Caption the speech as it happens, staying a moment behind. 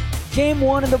Game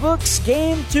 1 in the books.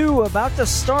 Game 2 about to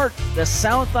start. The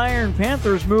South Iron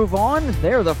Panthers move on.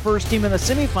 They're the first team in the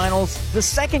semifinals. The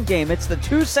second game, it's the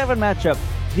 2-7 matchup.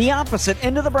 The opposite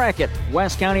end of the bracket,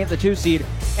 West County at the 2 seed,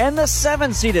 and the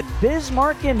 7-seeded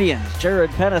Bismarck Indians. Jared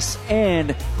Pettis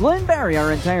and Glenn Barry,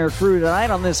 our entire crew tonight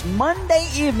on this Monday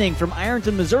evening from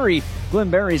Ironton, Missouri. Glenn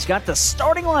Barry's got the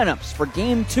starting lineups for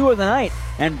Game 2 of the night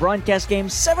and broadcast Game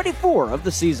 74 of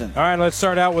the season. All right, let's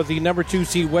start out with the number 2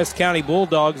 seed West County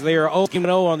Bulldogs. They are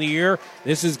 0-0 on the year.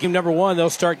 This is game number 1. They'll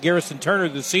start Garrison Turner,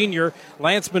 the senior.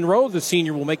 Lance Monroe, the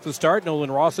senior, will make the start.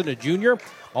 Nolan Rawson, a junior.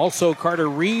 Also Carter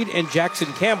Reed and Jackson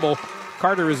Campbell.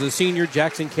 Carter is a senior.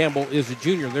 Jackson Campbell is a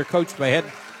junior. They're coached by head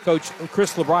coach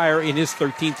Chris LeBrier in his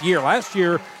 13th year. Last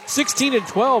year,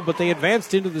 16-12, but they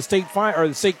advanced into the state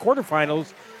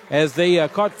quarterfinals as they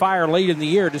caught fire late in the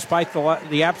year despite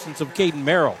the absence of Caden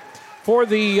Merrill. For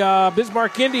the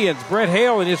Bismarck Indians, Brett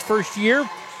Hale in his first year.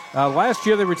 Last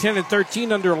year they were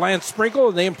 10-13 under Lance Sprinkle,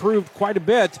 and they improved quite a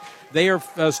bit. They are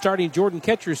starting Jordan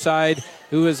Ketcherside,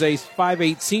 who is a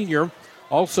 5'8 senior.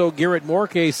 Also Garrett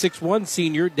Mork, a 6'1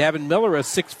 senior. Davin Miller, a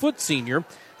 6-foot senior.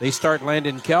 They start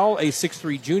Landon Kell, a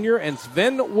 6'3 junior, and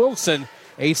Sven Wilson,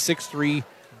 a 6'3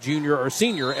 junior or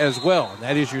senior as well. And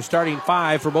that is your starting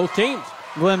 5 for both teams.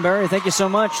 Glenn Barry, thank you so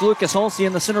much. Lucas Holsey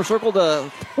in the center circle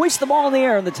to hoist the ball in the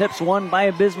air, and the tip's won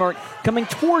by Bismarck coming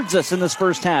towards us in this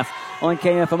first half on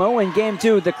KFMO. In Game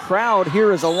 2, the crowd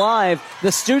here is alive.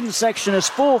 The student section is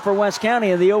full for West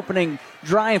County, and the opening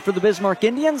drive for the Bismarck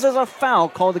Indians is a foul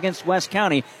called against West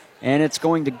County, and it's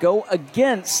going to go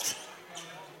against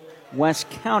West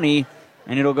County,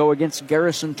 and it'll go against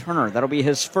Garrison Turner. That'll be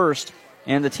his first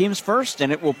and the team's first,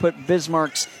 and it will put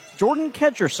Bismarck's Jordan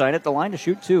Ketcherside at the line to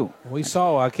shoot 2. We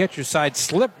saw Ketcherside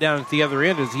slip down at the other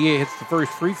end as he hits the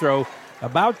first free throw.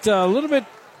 About a little bit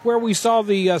where we saw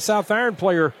the South Iron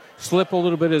player slip a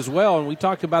little bit as well, and we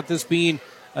talked about this being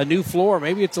a new floor.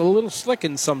 Maybe it's a little slick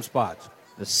in some spots.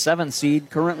 The 7 seed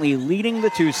currently leading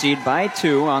the 2 seed by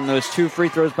 2 on those 2 free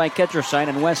throws by Ketcherside,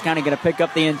 and West County going to pick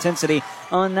up the intensity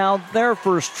on now their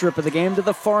first trip of the game to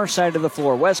the far side of the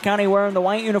floor. West County wearing the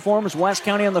white uniforms, West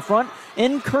County on the front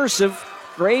in cursive,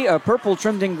 gray, purple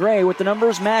trimmed in gray with the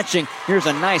numbers matching. Here's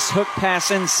a nice hook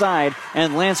pass inside,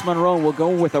 and Lance Monroe will go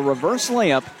with a reverse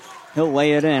layup. He'll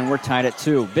lay it in. We're tied at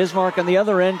 2. Bismarck on the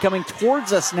other end coming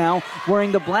towards us now,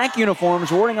 wearing the black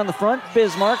uniforms. Warding on the front,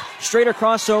 Bismarck. Straight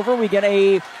across over. We get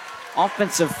a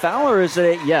offensive foul, or is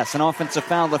it yes, an offensive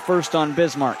foul, the first on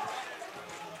Bismarck.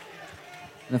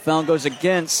 The foul goes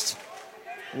against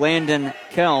Landon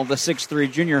Kell, the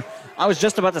 6'3 junior. I was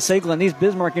just about to say, Glenn, these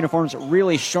Bismarck uniforms,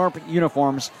 really sharp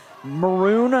uniforms.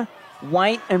 Maroon,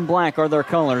 white, and black are their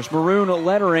colors. Maroon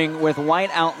lettering with white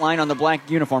outline on the black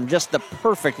uniform. Just the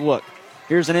perfect look.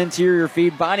 Here's an interior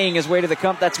feed, bodying his way to the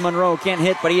cup. That's Monroe. Can't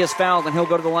hit, but he is fouled, and he'll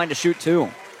go to the line to shoot 2.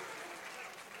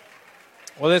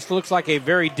 Well, this looks like a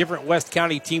very different West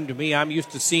County team to me. I'm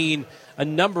used to seeing a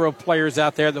number of players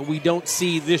out there that we don't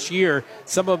see this year.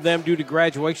 Some of them due to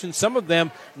graduation, some of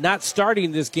them not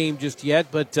starting this game just yet.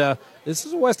 But this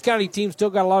is a West County team, still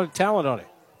got a lot of talent on it.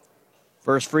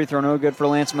 First free throw, no good for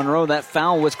Lance Monroe. That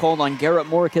foul was called on Garrett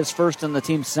Morick, his first and the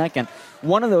team's second.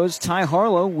 One of those, Ty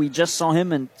Harlow, we just saw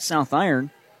him in South Iron.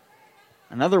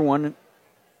 Another one,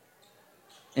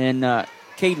 and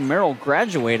Caden Merrill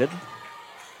graduated.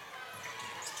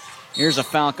 Here's a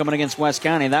foul coming against West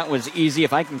County. That was easy,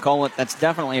 if I can call it. That's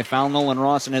definitely a foul. Nolan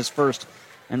Rawson his first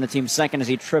and the team's second as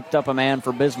he tripped up a man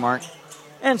for Bismarck.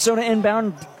 And so to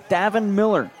inbound, Davin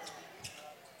Miller.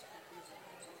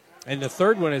 And the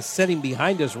third one is sitting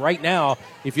behind us right now.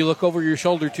 If you look over your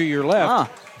shoulder to your left.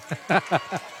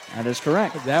 That is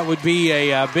correct. That would be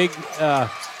a big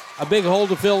hole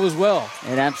to fill as well.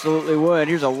 It absolutely would.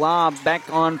 Here's a lob back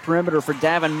on perimeter for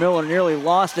Davin Miller. Nearly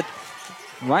lost it.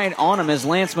 Right on him is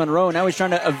Lance Monroe. Now he's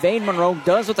trying to evade Monroe.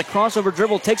 Does with the crossover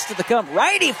dribble. Takes to the cup.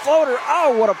 Righty floater.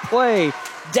 Oh, what a play.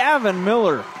 Davin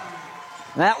Miller.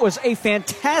 That was a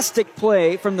fantastic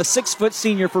play from the 6-foot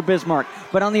senior for Bismarck.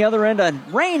 But on the other end, a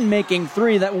rain-making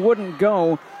 3 that wouldn't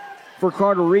go for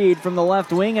Carter Reed from the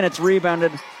left wing, and it's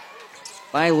rebounded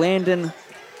by Landon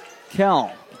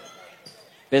Kell.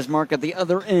 Bismarck at the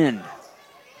other end.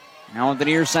 Now on the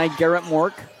near side, Garrett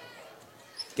Mork.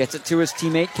 Gets it to his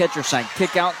teammate, Ketcherside.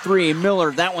 Kick out 3.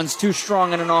 Miller, that one's too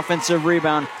strong, and an offensive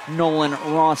rebound, Nolan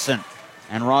Rawson.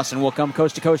 And Rawson will come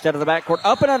coast to coast out of the backcourt.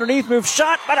 Up and underneath move,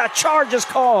 shot, but a charge is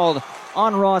called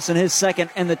on Rawson, his second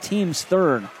and the team's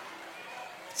third.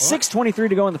 6:23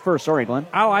 to go in the first. Sorry, Glenn.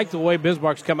 I like the way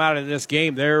Bismarck's come out in this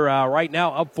game. They're right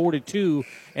now up 4-2,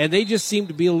 and they just seem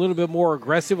to be a little bit more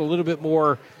aggressive, a little bit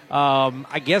more,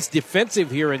 defensive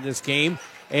here in this game.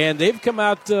 And they've come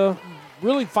out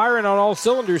really firing on all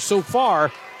cylinders so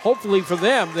far. Hopefully for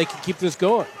them, they can keep this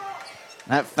going.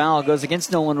 That foul goes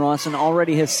against Nolan Rawson,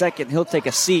 already his second. He'll take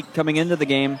a seat coming into the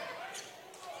game.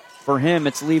 For him,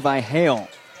 it's Levi Hale.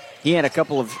 He had a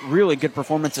couple of really good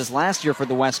performances last year for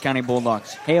the West County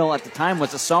Bulldogs. Hale at the time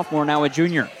was a sophomore, now a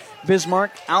junior.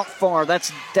 Bismarck out far.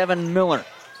 That's Davin Miller.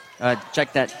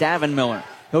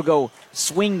 He'll go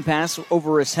swing pass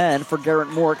over his head for Garrett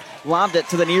Mork. Lobbed it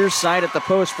to the near side at the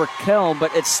post for Kell,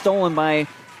 but it's stolen by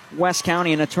West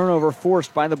County and a turnover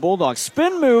forced by the Bulldogs.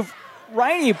 Spin move,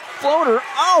 righty floater.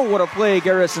 Oh, what a play,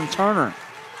 Garrison Turner.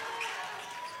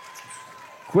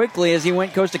 Quickly as he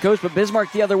went coast to coast, but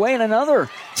Bismarck the other way, and another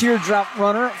teardrop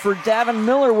runner for Davin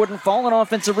Miller wouldn't fall. An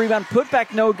offensive rebound, put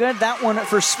back no good. That one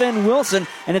for Sven Wilson,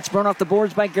 and it's burned off the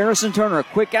boards by Garrison Turner. A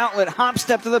quick outlet, hop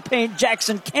step to the paint.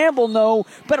 Jackson Campbell, no,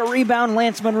 but a rebound,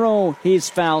 Lance Monroe. He's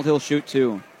fouled, he'll shoot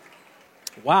two.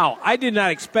 Wow, I did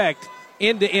not expect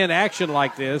end-to-end action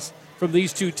like this from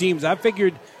these two teams. I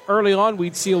figured early on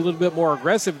we'd see a little bit more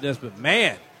aggressiveness, but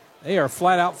man, they are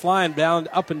flat out flying down,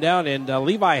 up and down, and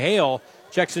Levi Hale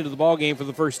checks into the ball game for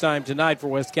the first time tonight for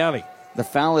West County. The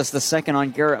foul is the second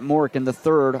on Garrett Mork and the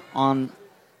third on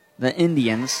the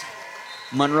Indians.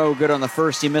 Monroe good on the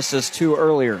first. He misses two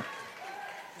earlier.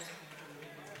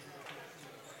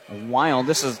 Wild.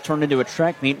 This has turned into a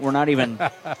track meet. We're not even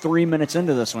 3 minutes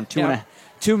into this one.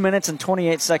 2 minutes and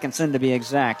 28 seconds in to be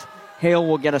exact. Hale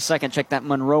will get a second. Check that.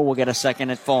 Monroe will get a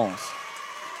second. It falls.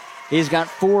 He's got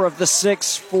 4 of the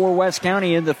 6 for West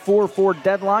County, and the 4-4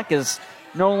 deadlock is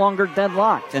no longer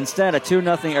deadlocked. Instead, a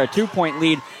 2-0 or a 2-point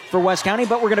lead for West County,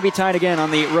 but we're going to be tied again on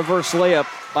the reverse layup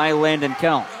by Landon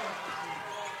Kell.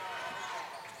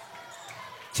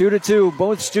 2-2,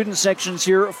 both student sections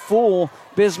here full,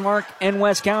 Bismarck and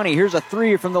West County. Here's a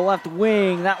three from the left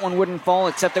wing. That one wouldn't fall,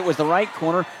 except it was the right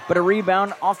corner, but a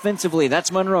rebound offensively.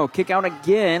 That's Monroe. Kick out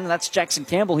again. That's Jackson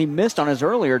Campbell. He missed on his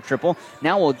earlier triple.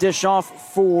 Now we'll dish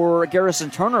off for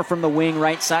Garrison Turner from the wing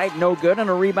right side. No good, and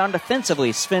a rebound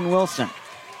defensively. Sven Wilson.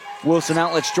 Wilson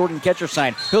outlets Jordan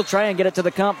Ketcherside. He'll try and get it to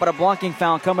the cup, but a blocking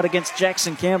foul coming against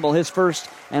Jackson Campbell, his first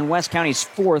and West County's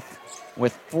fourth,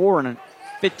 with 4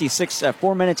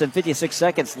 minutes and 56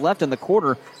 seconds left in the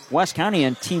quarter. West County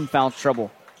in team foul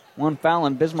trouble. One foul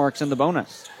and Bismarck's in the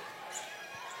bonus.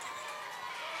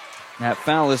 That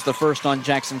foul is the first on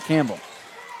Jackson Campbell.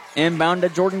 Inbound to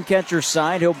Jordan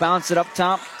Ketcherside. He'll bounce it up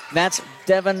top. That's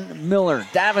Davin Miller.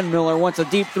 Davin Miller wants a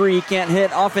deep three. He can't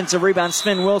hit. Offensive rebound,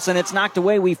 Sven Wilson. It's knocked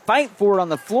away. We fight for it on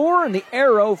the floor, and the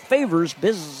arrow favors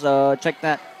check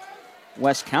that,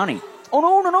 West County.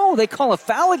 Oh, no. They call a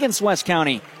foul against West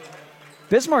County.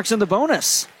 Bismarck's in the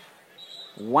bonus.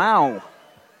 Wow.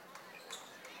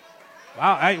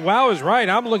 Wow is right.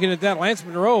 I'm looking at that. Lance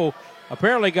Monroe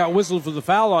apparently got whistled for the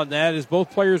foul on that as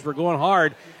both players were going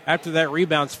hard after that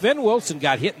rebound. Sven Wilson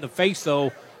got hit in the face,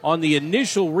 though, on the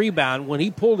initial rebound. When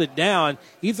he pulled it down,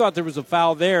 he thought there was a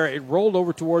foul there. It rolled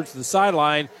over towards the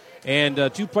sideline,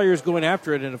 and two players going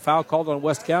after it, and a foul called on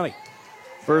West County.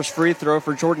 First free throw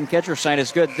for Jordan Ketcherside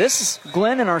is good. This is,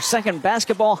 Glenn, in our second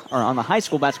on the high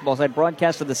school basketball side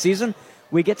broadcast of the season,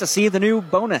 we get to see the new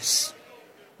bonus.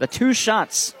 The 2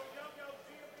 shots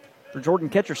for Jordan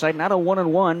Ketcherside. Not a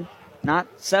 1-on-1, not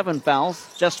 7 fouls,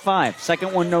 just 5.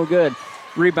 Second one no good.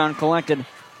 Rebound collected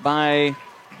by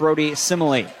Brody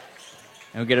Simile.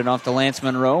 He'll get it off to Lance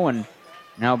Monroe, and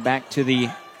now back to the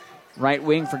right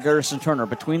wing for Garrison Turner.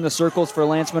 Between the circles for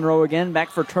Lance Monroe again,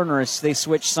 back for Turner as they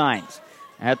switch sides.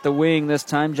 At the wing this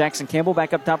time, Jackson Campbell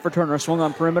back up top for Turner. Swung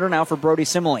on perimeter now for Brody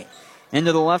Simile.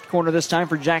 Into the left corner this time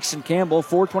for Jackson Campbell.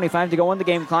 4:25 to go on the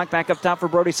game clock. Back up top for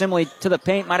Brody Simile to the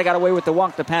paint. Might have got away with the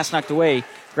walk. The pass knocked away.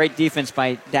 Great defense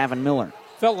by Davin Miller.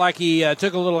 Felt like he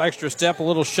took a little extra step, a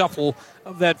little shuffle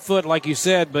of that foot, like you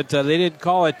said, but they didn't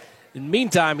call it. In the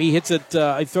meantime, he hits it.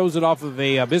 He throws it off of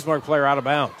a Bismarck player out of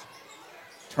bounds.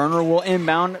 Turner will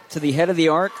inbound to the head of the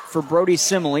arc for Brody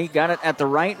Simile. Got it at the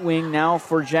right wing now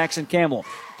for Jackson Campbell.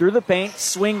 Through the paint,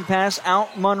 swing pass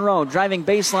out Monroe. Driving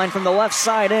baseline from the left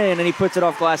side in, and he puts it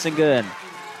off glass and good.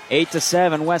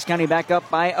 8-7, West County back up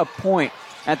by a point.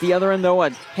 At the other end, though,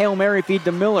 a Hail Mary feed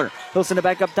to Miller. He'll send it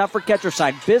back up top for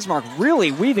Ketcherside. Bismarck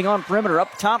really weaving on perimeter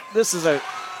up top. This is a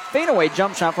fadeaway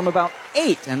jump shot from about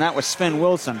 8, and that was Sven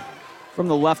Wilson from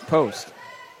the left post.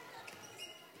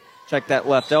 Check that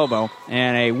left elbow.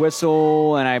 And a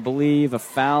whistle, and I believe a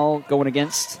foul going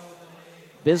against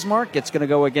Bismarck. It's going to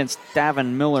go against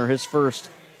Davin Miller, his first,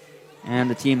 and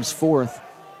the team's fourth.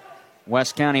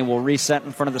 West County will reset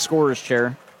in front of the scorer's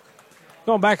chair.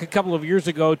 Going back a couple of years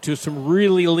ago to some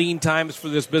really lean times for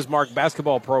this Bismarck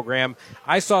basketball program,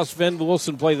 I saw Sven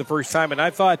Wilson play the first time, and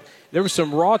I thought there was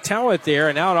some raw talent there,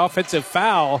 and now an offensive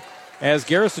foul as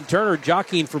Garrison Turner,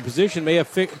 jockeying for position, may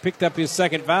have picked up his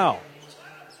second foul.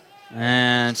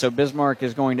 And so Bismarck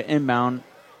is going to inbound.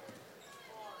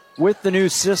 With the new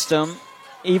system,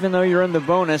 even though you're in the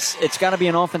bonus, it's got to be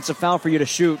an offensive foul for you to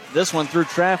shoot. This one through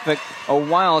traffic, a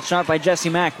wild shot by Jesse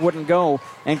Mack, wouldn't go.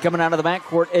 And coming out of the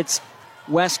backcourt, it's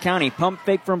West County. Pump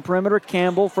fake from perimeter.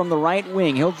 Campbell from the right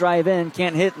wing. He'll drive in,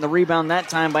 can't hit, and the rebound that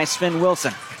time by Sven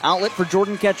Wilson. Outlet for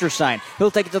Jordan Ketcherside. He'll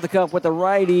take it to the cup with a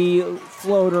righty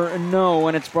floater. No,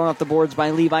 and it's brought off the boards by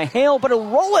Levi Hale, but he'll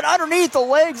roll it underneath the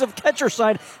legs of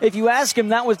Ketcherside. If you ask him,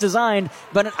 that was designed,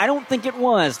 but I don't think it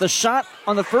was. The shot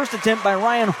on the first attempt by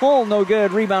Ryan Hull, no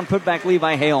good. Rebound put back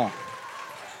Levi Hale.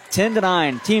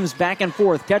 10-9. Teams back and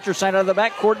forth. Ketcherside out of the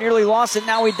backcourt nearly lost it.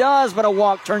 Now he does, but a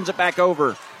walk turns it back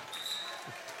over.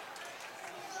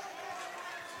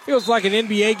 Feels like an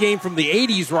NBA game from the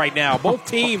 80s right now. Both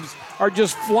teams are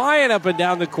just flying up and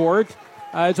down the court.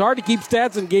 It's hard to keep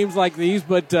stats in games like these,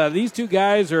 but these two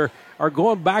guys are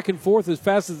going back and forth as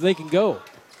fast as they can go.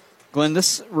 Glenn,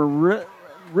 this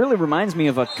really reminds me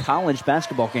of a college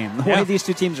basketball game. The way these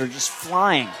two teams are just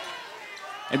flying.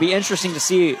 It'd be interesting to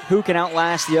see who can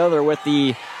outlast the other with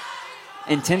the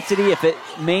intensity if it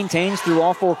maintains through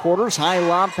all four quarters. High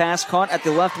lob pass caught at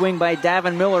the left wing by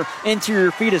Davin Miller. Interior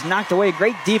feed is knocked away.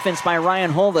 Great defense by Ryan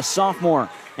Hull, the sophomore.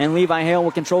 And Levi Hale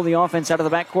will control the offense out of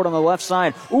the backcourt on the left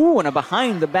side. Ooh, and a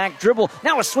behind-the-back dribble.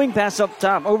 Now a swing pass up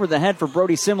top over the head for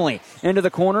Brody Simley. Into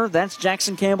the corner, that's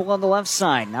Jackson Campbell on the left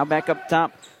side. Now back up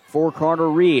top for Carter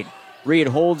Reed. Reed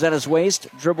holds at his waist,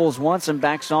 dribbles once, and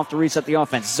backs off to reset the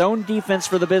offense. Zone defense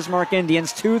for the Bismarck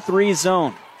Indians, 2-3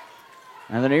 zone.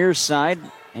 And the near side,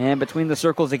 and between the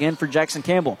circles again for Jackson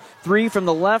Campbell. Three from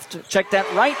the left, check that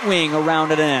right wing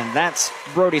around it in. That's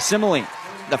Brody Simley,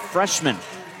 the freshman.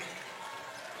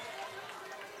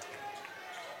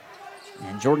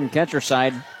 And Jordan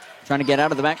Ketcherside trying to get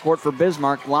out of the backcourt for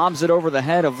Bismarck, lobs it over the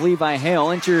head of Levi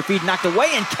Hale. Interior feed knocked away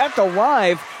and kept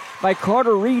alive by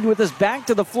Carter Reed with his back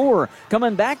to the floor.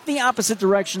 Coming back the opposite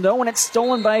direction, though, and it's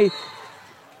stolen by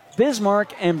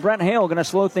Bismarck, and Brett Hale going to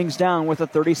slow things down with a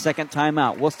 30-second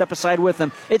timeout. We'll step aside with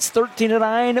them. It's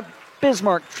 13-9.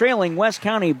 Bismarck trailing West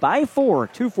County by 4.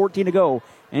 2:14 to go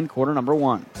in quarter number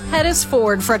one. Pettis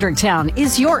Ford Fredericktown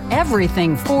is your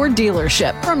everything Ford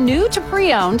dealership. From new to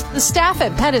pre-owned, the staff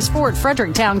at Pettis Ford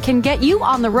Fredericktown can get you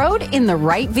on the road in the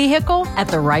right vehicle at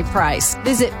the right price.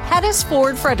 Visit Pettis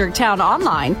Ford Fredericktown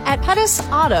online at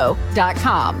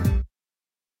pettisauto.com.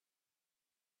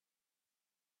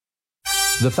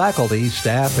 The faculty,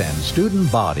 staff, and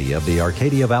student body of the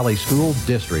Arcadia Valley School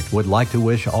District would like to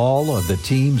wish all of the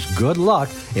teams good luck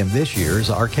in this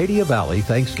year's Arcadia Valley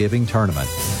Thanksgiving Tournament.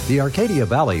 The Arcadia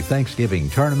Valley Thanksgiving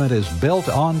Tournament is built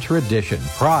on tradition,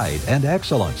 pride, and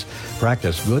excellence.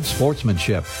 Practice good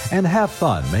sportsmanship and have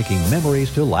fun making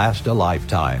memories to last a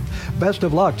lifetime. Best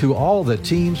of luck to all the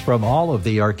teams from all of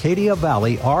the Arcadia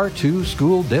Valley R2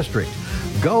 School District.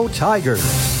 Go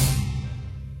Tigers!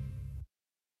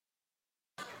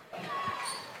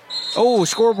 Oh,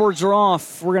 scoreboards are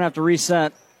off. We're going to have to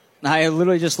reset. I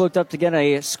literally just looked up to get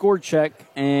a score check,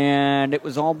 and it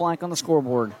was all black on the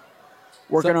scoreboard.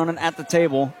 Working on it at the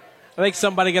table. I think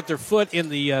somebody got their foot in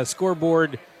the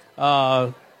scoreboard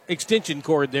extension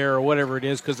cord there or whatever it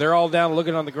is, because they're all down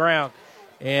looking on the ground.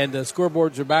 And the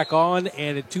scoreboards are back on,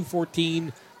 and at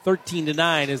 2:14,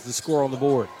 13-9 is the score on the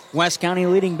board. West County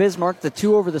leading Bismarck, the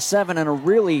 2 over the 7, and a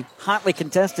really hotly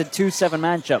contested 2-7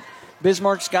 matchup.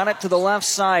 Bismarck's got it to the left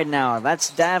side now.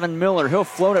 That's Davin Miller. He'll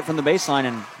float it from the baseline,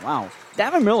 and wow.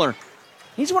 Davin Miller,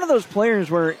 he's one of those players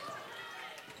where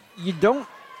you don't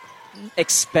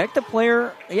expect a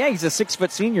player. Yeah, he's a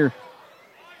 6-foot senior.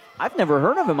 I've never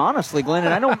heard of him, honestly, Glenn,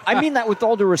 and I mean that with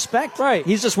all due respect. Right.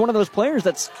 He's just one of those players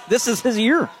this is his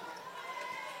year.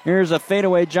 Here's a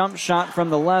fadeaway jump shot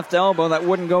from the left elbow that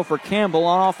wouldn't go for Campbell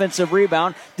on offensive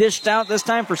rebound. Dished out this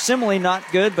time for Simley, not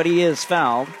good, but he is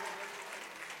fouled.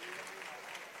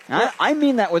 I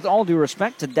mean that with all due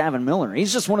respect to Davin Miller.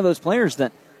 He's just one of those players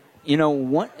that,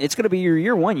 it's going to be your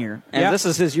year 1 year, and this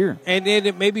is his year. And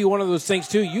it may be one of those things,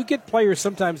 too. You get players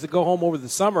sometimes that go home over the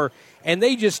summer, and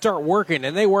they just start working,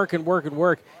 and they work and work and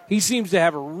work. He seems to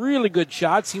have a really good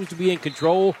shot, seems to be in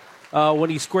control when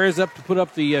he squares up to put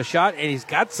up the shot, and he's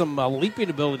got some leaping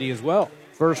ability as well.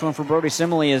 First one for Brody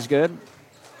Simley is good.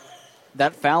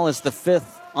 That foul is the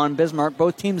 5th on Bismarck.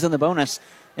 Both teams in the bonus.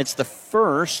 It's the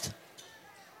first.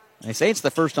 They say it's the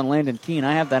first on Landon Keene.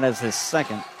 I have that as his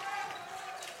second.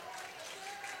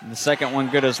 And the second one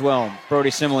good as well. Brody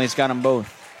Simley's got them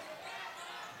both.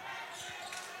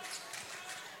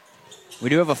 We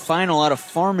do have a final out of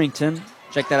Farmington.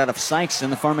 Check that out of Sykes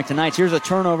and the Farmington Knights. Here's a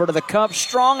turnover to the cup.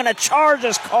 Strong, and a charge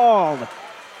is called.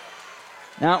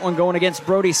 That one going against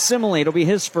Brody Simile. It'll be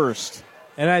his first.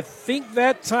 And I think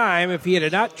that time, if he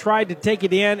had not tried to take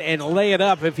it in and lay it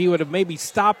up, if he would have maybe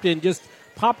stopped and just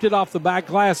popped it off the back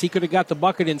glass, he could have got the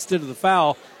bucket instead of the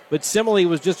foul. But Simile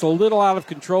was just a little out of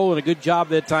control, and a good job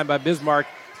that time by Bismarck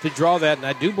to draw that. And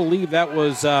I do believe that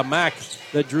was Mack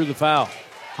that drew the foul.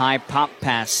 High pop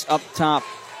pass up top.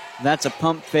 That's a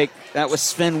pump fake. That was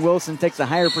Sven Wilson. Takes a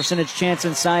higher percentage chance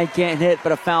inside. Can't hit,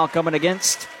 but a foul coming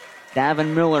against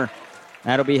Davin Miller.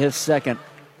 That'll be his second.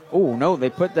 Oh, no, they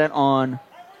put that on.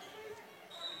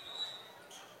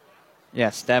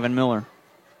 Yes, Davin Miller.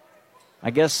 I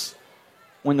guess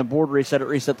when the board reset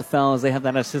the fouls. They have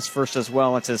that as his first as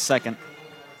well. It's his second.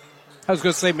 I was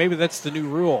going to say, maybe that's the new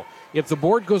rule. If the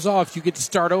board goes off, you get to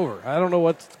start over. I don't know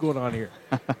what's going on here.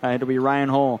 It'll be Ryan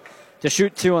Hull to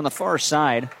shoot two on the far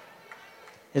side.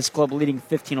 His club leading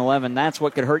 15-11. That's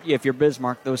what could hurt you if you're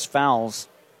Bismarck, those fouls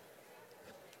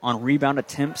on rebound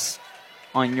attempts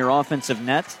on your offensive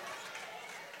net.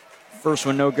 First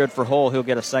one no good for Hull. He'll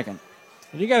get a second.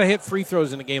 And you got to hit free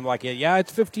throws in a game like that. Yeah,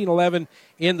 it's 15-11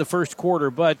 in the first quarter,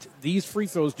 but these free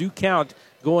throws do count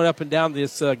going up and down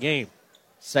this game.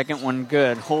 Second one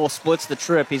good. Hull splits the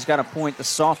trip. He's got a point, the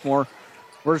sophomore.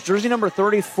 Wears jersey number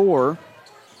 34.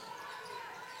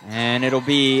 And it'll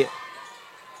be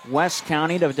West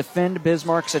County to defend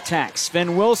Bismarck's attack.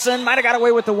 Sven Wilson might have got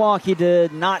away with the walk. He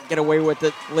did not get away with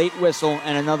it. Late whistle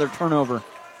and another turnover.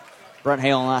 Brett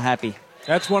Hale not happy.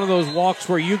 That's one of those walks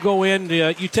where you go in,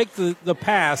 you take the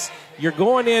pass, you're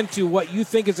going into what you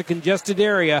think is a congested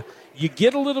area. You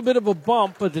get a little bit of a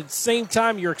bump, but at the same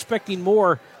time you're expecting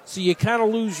more, so you kind of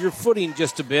lose your footing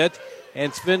just a bit,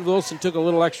 and Sven Wilson took a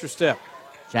little extra step.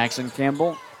 Jackson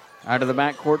Campbell out of the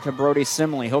backcourt to Brody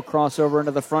Simley. He'll cross over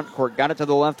into the front court. Got it to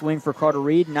the left wing for Carter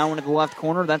Reed. Now into the left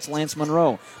corner. That's Lance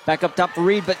Monroe. Back up top for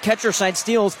Reed, but catcher side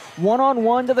steals.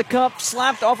 One-on-one to the cup.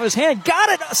 Slapped off his hand. Got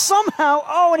it somehow.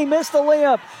 Oh, and he missed the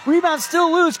layup. Rebound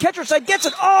still loose. Catcher side gets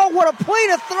it. Oh, what a play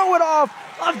to throw it off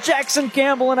of Jackson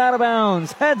Campbell and out of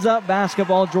bounds. Heads up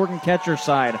basketball, Jordan catcher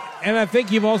side. And I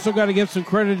think you've also got to give some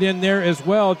credit in there as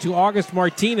well to August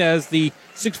Martinez, the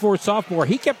 6'4 sophomore.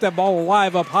 He kept that ball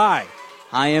alive up high.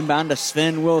 High inbound to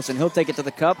Sven Wilson. He'll take it to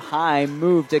the cup. High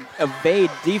move to evade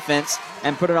defense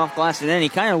and put it off glass and in. He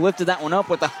kind of lifted that one up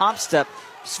with a hop step.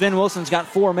 Sven Wilson's got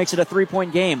 4, makes it a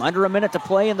 3-point game. Under a minute to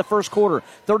play in the first quarter.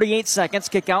 38 seconds.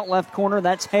 Kick out left corner.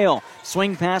 That's Hale.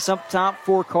 Swing pass up top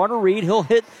for Carter Reed. He'll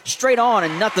hit straight on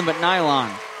and nothing but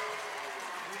nylon.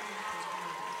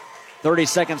 30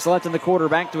 seconds left in the quarter.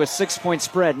 Back to a 6-point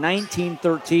spread.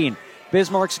 19-13.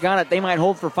 Bismarck's got it. They might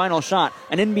hold for final shot.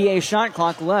 An NBA shot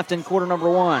clock left in quarter number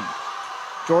 1.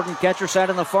 Jordan catcher side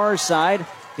on the far side.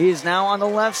 He's now on the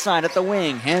left side at the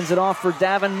wing. Hands it off for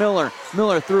Davin Miller.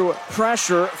 Miller through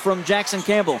pressure from Jackson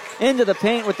Campbell. Into the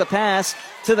paint with the pass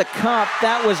to the cup.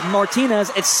 That was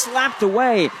Martinez. It's slapped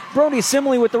away. Brody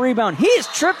Simley with the rebound. He's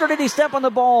tripped, or did he step on the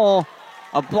ball?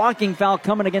 A blocking foul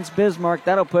coming against Bismarck.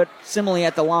 That'll put Simley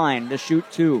at the line to shoot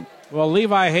 2. Well,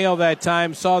 Levi Hale that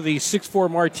time saw the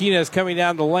 6'4 Martinez coming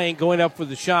down the lane, going up for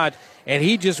the shot, and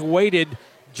he just waited,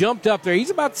 jumped up there. He's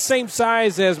about the same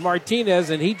size as Martinez,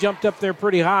 and he jumped up there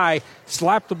pretty high,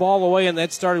 slapped the ball away, and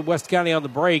that started West County on the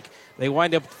break. They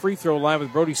wind up at the free throw line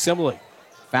with Brody Simley.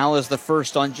 Foul is the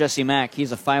first on Jesse Mack.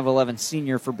 He's a 5'11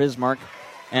 senior for Bismarck,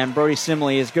 and Brody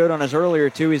Simley is good on his earlier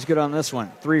 2. He's good on this one.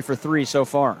 3 for 3 so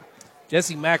far.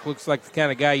 Jesse Mack looks like the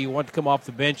kind of guy you want to come off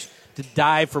the bench to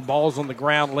dive for balls on the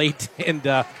ground late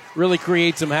and really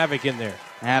create some havoc in there.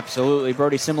 Absolutely.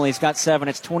 Brody Simley's got 7.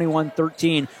 It's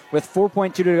 21-13 with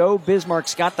 4.2 to go.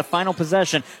 Bismarck's got the final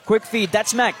possession. Quick feed.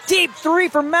 That's Mack. Deep 3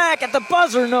 for Mack at the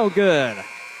buzzer. No good.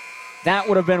 That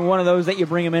would have been one of those that you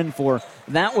bring him in for.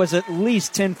 That was at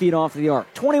least 10 feet off the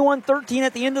arc. 21-13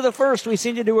 at the end of the first. We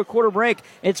seem to do a quarter break.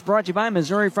 It's brought to you by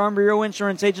Missouri Farm Bureau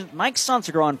Insurance Agent Mike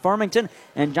Sonseger on Farmington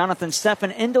and Jonathan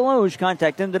Steffen in Deloge.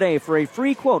 Contact him today for a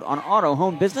free quote on auto,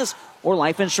 home, business, or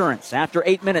life insurance. After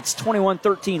 8 minutes,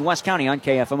 21-13 West County on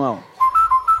KFMO.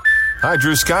 Hi,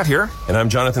 Drew Scott here, and I'm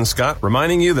Jonathan Scott,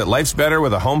 reminding you that life's better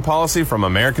with a home policy from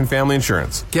American Family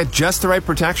Insurance. Get just the right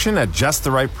protection at just the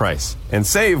right price. And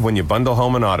save when you bundle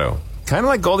home and auto. Kind of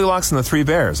like Goldilocks and the Three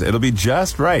Bears. It'll be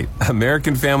just right.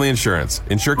 American Family Insurance.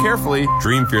 Insure carefully,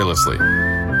 dream fearlessly.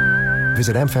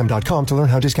 Visit amfam.com to learn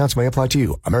how discounts may apply to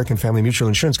you. American Family Mutual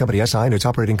Insurance Company, SI, and its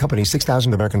operating company,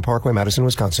 6000 American Parkway, Madison,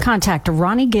 Wisconsin. Contact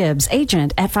Ronnie Gibbs,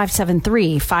 agent at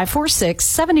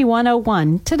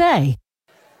 573-546-7101 today.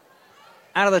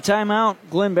 Out of the timeout,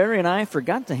 Glenn Berry and I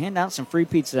forgot to hand out some free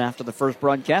pizza after the first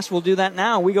broadcast. We'll do that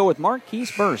now. We go with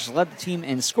Marquise Burst, led the team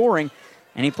in scoring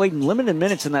And he played limited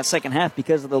minutes in that second half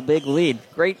because of the big lead.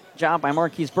 Great job by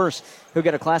Marquise Burse. He'll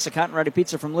get a classic hot and ready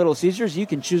pizza from Little Caesars. You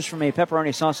can choose from a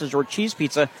pepperoni, sausage, or cheese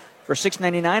pizza for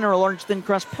 $6.99 or a large thin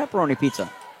crust pepperoni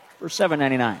pizza for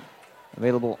 $7.99.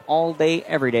 Available all day,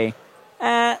 every day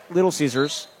at Little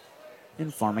Caesars in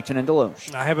Farmington and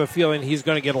Deloche. I have a feeling he's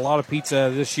going to get a lot of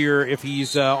pizza this year if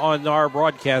he's on our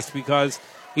broadcast, because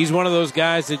he's one of those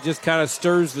guys that just kind of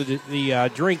stirs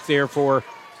the drink there for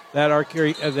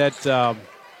that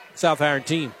South Iron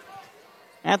team.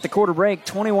 At the quarter break,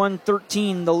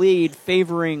 21-13 the lead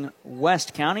favoring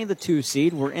West County, the 2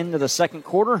 seed. We're into the second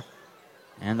quarter,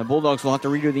 and the Bulldogs will have to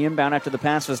redo the inbound after the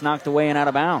pass was knocked away and out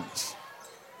of bounds.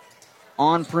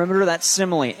 On perimeter, that's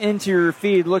Simile. Interior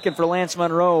feed looking for Lance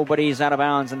Monroe, but he's out of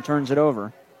bounds and turns it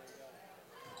over.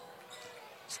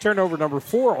 It's turnover number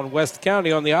 4 on West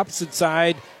County. On the opposite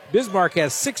side, Bismarck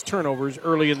has 6 turnovers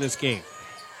early in this game.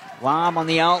 Lob on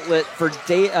the outlet for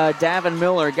Davin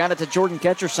Miller. Got it to Jordan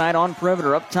Ketcherside on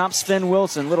perimeter. Up top, Sven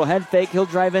Wilson. Little head fake. He'll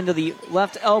drive into the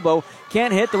left elbow.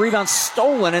 Can't hit. The rebound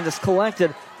stolen and is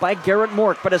collected by Garrett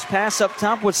Mork. But his pass up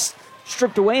top was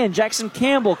stripped away, and Jackson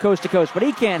Campbell coast to coast, but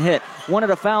he can't hit. Wanted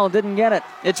a foul, didn't get it.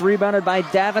 It's rebounded by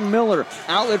Davin Miller.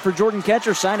 Outlet for Jordan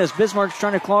Ketcherside as Bismarck's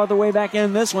trying to claw their way back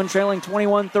in this one, trailing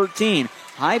 21-13.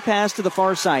 High pass to the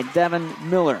far side, Davin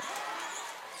Miller.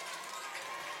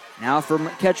 Now from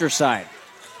Ketcherside.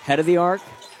 Head of the arc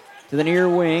to the near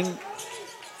wing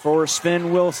for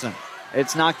Sven Wilson.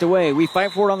 It's knocked away. We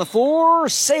fight for it on the floor,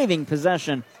 saving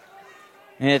possession.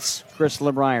 It's Chris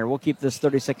LeBrier. We'll keep this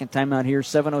 30-second timeout here.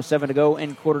 7:07 to go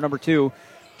in quarter number 2,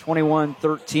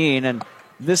 21-13. And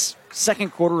this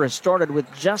second quarter has started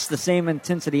with just the same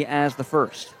intensity as the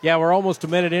first. Yeah, we're almost a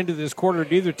minute into this quarter.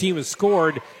 Neither team has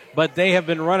scored, but they have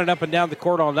been running up and down the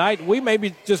court all night. We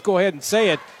maybe just go ahead and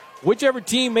say it. Whichever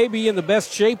team may be in the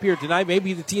best shape here tonight,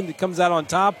 maybe the team that comes out on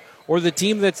top or the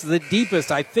team that's the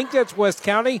deepest. I think that's West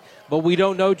County, but we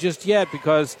don't know just yet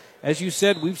because, as you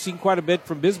said, we've seen quite a bit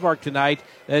from Bismarck tonight.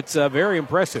 That's very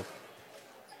impressive.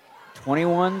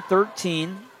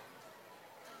 21-13.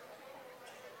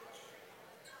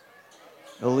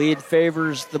 The lead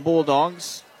favors the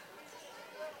Bulldogs.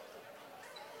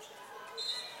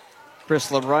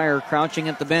 Chris LeBrier crouching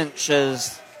at the bench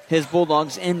as his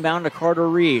Bulldogs inbound to Carter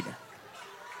Reed.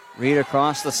 Reed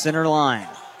across the center line.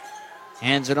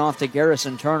 Hands it off to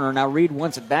Garrison Turner. Now Reed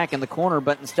wants it back in the corner,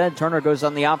 but instead Turner goes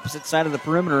on the opposite side of the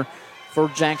perimeter for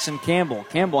Jackson Campbell.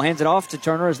 Campbell hands it off to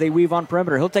Turner as they weave on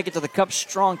perimeter. He'll take it to the cup.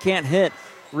 Strong can't hit.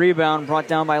 Rebound brought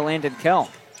down by Landon Kell.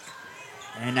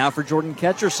 And now for Jordan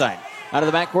Ketcherside. Out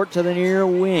of the backcourt to the near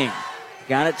wing.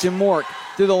 Got it to Mork.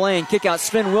 Through the lane. Kick out.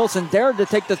 Sven Wilson dared to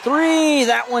take the three.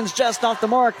 That one's just off the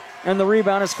mark. And the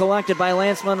rebound is collected by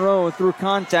Lance Monroe through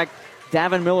contact.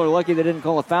 Davin Miller, lucky they didn't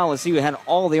call a foul as he had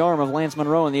all the arm of Lance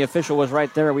Monroe, and the official was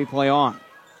right there. We play on.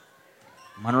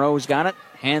 Monroe's got it.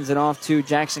 Hands it off to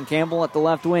Jackson Campbell at the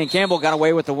left wing. Campbell got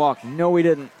away with the walk. No, he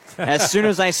didn't. As soon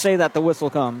as I say that, the whistle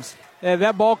comes. Yeah,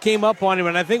 that ball came up on him,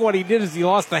 and I think what he did is he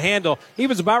lost the handle. He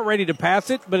was about ready to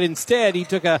pass it, but instead he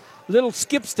took a little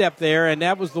skip step there, and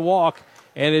that was the walk.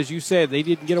 And as you said, they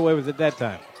didn't get away with it that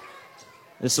time.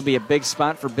 This will be a big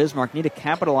spot for Bismarck. Need to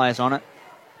capitalize on it.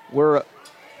 We're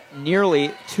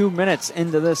nearly 2 minutes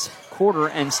into this quarter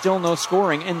and still no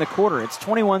scoring in the quarter. It's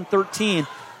 21-13,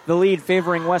 the lead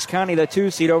favoring West County, the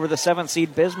 2 seed over the 7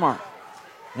 seed Bismarck.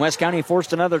 West County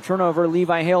forced another turnover.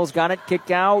 Levi Hale's got it. Kick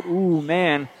out. Ooh,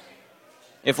 man.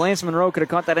 If Lance Monroe could have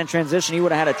caught that in transition, he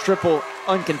would have had a triple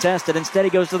uncontested. Instead,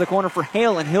 he goes to the corner for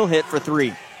Hale, and he'll hit for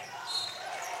 3.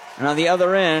 And on the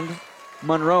other end,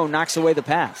 Monroe knocks away the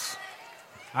pass.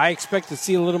 I expect to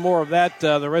see a little more of that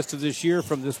the rest of this year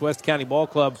from this West County ball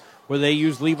club, where they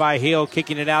use Levi Hale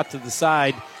kicking it out to the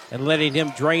side and letting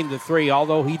him drain the 3,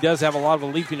 although he does have a lot of a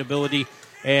leaping ability,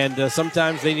 and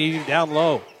sometimes they need him down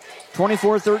low.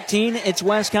 24-13, it's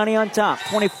West County on top.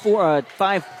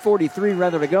 5:43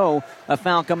 rather to go. A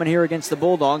foul coming here against the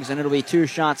Bulldogs, and it'll be 2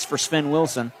 shots for Sven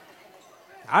Wilson.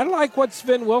 I like what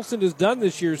Sven Wilson has done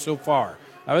this year so far.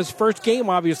 His first game,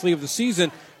 obviously, of the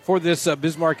season for this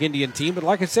Bismarck Indian team. But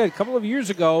like I said, a couple of years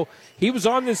ago, he was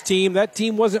on this team. That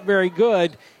team wasn't very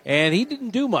good, and he didn't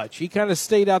do much. He kind of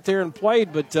stayed out there and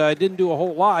played, but didn't do a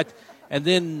whole lot. And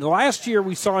then last year,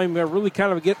 we saw him really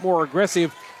kind of get more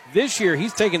aggressive. This year,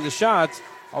 he's taking the shots,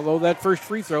 although that first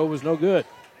free throw was no good.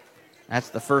 That's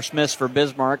the first miss for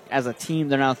Bismarck. As a team,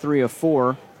 they're now 3 of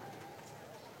 4.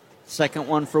 Second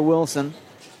one for Wilson.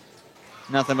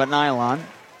 Nothing but nylon.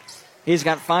 He's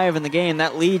got 5 in the game.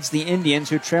 That leads the Indians,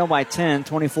 who trail by 10,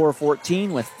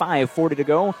 24-14, with 5:40 to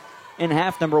go. In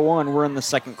half number 1, we're in the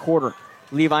second quarter.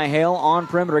 Levi Hale on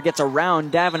perimeter, gets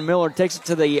around. Davin Miller takes it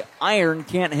to the iron,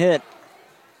 can't hit.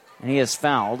 and he is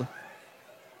fouled.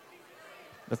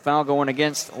 The foul going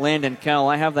against Landon Kell.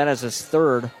 I have that as his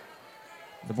third.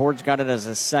 The board's got it as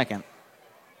his second.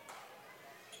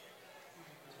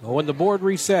 Well, when the board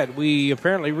reset, we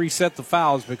apparently reset the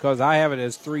fouls because I have it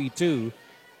as 3-2.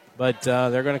 But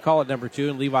they're going to call it number 2,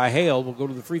 and Levi Hale will go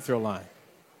to the free throw line.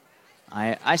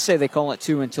 I say they call it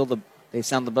 2 until they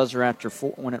sound the buzzer after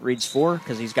 4 when it reads 4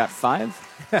 because he's got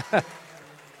 5.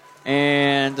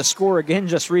 And the score again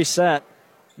just reset.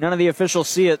 None of the officials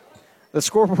see it. The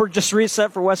scoreboard just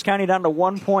reset for West County down to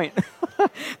 1 point.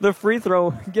 The free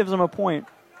throw gives them a point.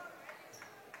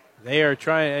 They are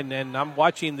trying, and I'm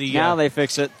watching the... Now they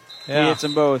fix it. Yeah. He hits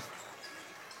them both.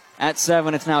 At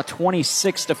 7, it's now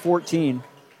 26-14.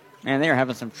 Man, they are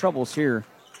having some troubles here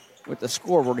with the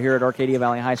scoreboard here at Arcadia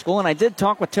Valley High School. And I did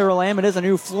talk with Tara Lamb. It is a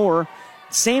new floor.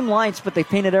 Same lights, but they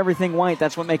painted everything white.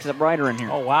 That's what makes it brighter in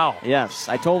here. Oh, wow. Yes,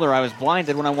 I told her I was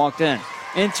blinded when I walked in.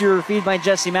 Interior feed by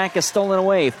Jesse Mack is stolen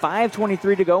away.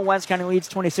 5:23 to go. West County leads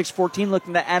 26-14,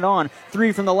 looking to add on.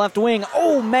 3 from the left wing.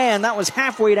 Oh, man, that was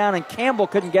halfway down, and Campbell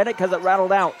couldn't get it because it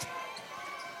rattled out.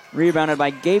 Rebounded by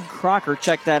Gabe Crocker.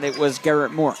 Check that. It was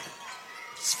Garrett Moore.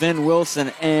 Sven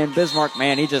Wilson and Bismarck,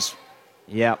 man, he just,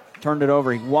 turned it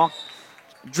over. He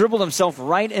dribbled himself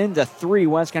right into 3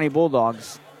 West County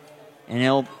Bulldogs. And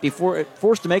he'll be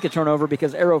forced to make a turnover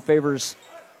because Arrow favors...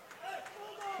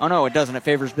 Oh, no, it doesn't. It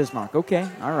favors Bismarck. Okay,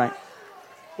 all right.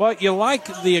 Well, you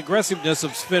like the aggressiveness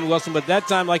of Sven Wilson, but that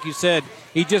time, like you said,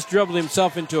 he just dribbled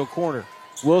himself into a corner.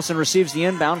 Wilson receives the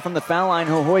inbound from the foul line.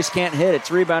 Hoist can't hit. It's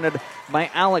rebounded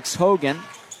by Alex Hogan.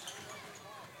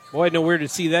 Boy, nowhere to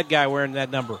see that guy wearing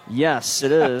that number. Yes,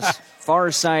 it is.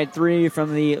 Far side 3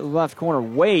 from the left corner.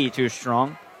 Way too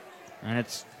strong. And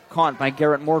it's caught by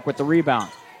Garrett Mork with the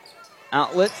rebound.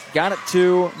 Outlet, got it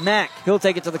to Mack. He'll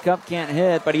take it to the cup, can't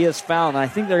hit, but he is fouled. And I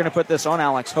think they're going to put this on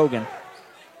Alex Hogan.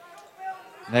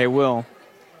 They will.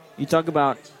 You talk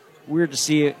about weird to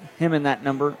see him in that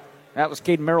number. That was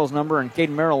Caden Merrill's number, and Caden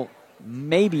Merrill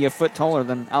may be a foot taller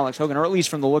than Alex Hogan, or at least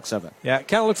from the looks of it. Yeah, it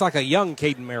kind of looks like a young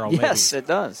Caden Merrill. Yes, maybe. It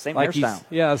does. Same like hairstyle.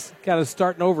 Yes, kind of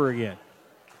starting over again.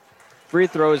 Free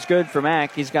throw is good for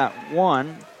Mack. He's got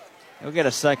 1. He'll get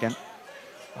a second.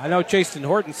 I know Chasten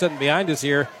Horton sitting behind us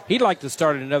here. He'd like to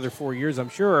start in another 4 years, I'm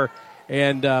sure,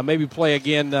 and maybe play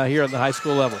again here on the high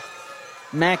school level.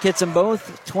 Mack hits them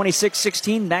both.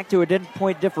 26-16, back to a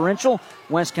 10-point differential.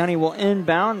 West County will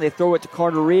inbound. They throw it to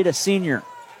Carter Reed, a senior.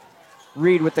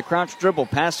 Reed with the crouch dribble.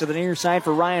 Pass to the near side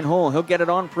for Ryan Hull. He'll get it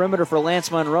on perimeter for Lance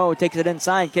Monroe. Takes it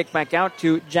inside. Kick back out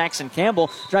to Jackson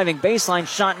Campbell. Driving baseline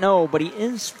shot, no, but he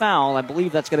is fouled. I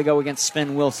believe that's going to go against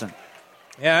Sven Wilson.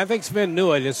 Yeah, I think Sven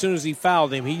knew it. As soon as he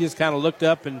fouled him, he just kind of looked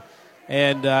up and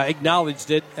acknowledged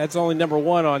it. That's only number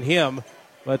 1 on him,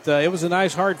 but it was a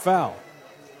nice hard foul.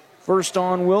 First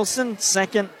on Wilson,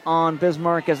 second on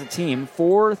Bismarck as a team.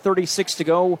 4:36 to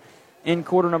go in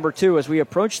quarter number 2 as we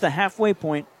approach the halfway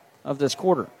point of this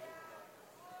quarter.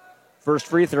 First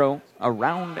free throw,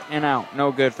 around and out.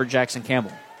 No good for Jackson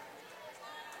Campbell.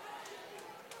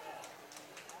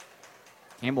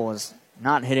 Campbell has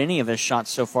not hit any of his shots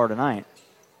so far tonight.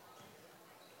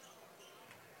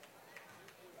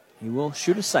 He will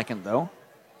shoot a second, though.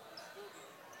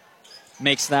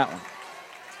 Makes that one.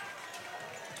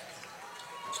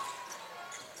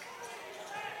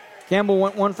 Campbell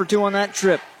went 1 for 2 on that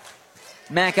trip.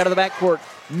 Mack out of the backcourt.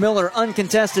 Miller,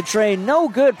 uncontested trade. No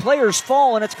good. Players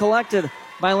fall, and it's collected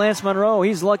by Lance Monroe.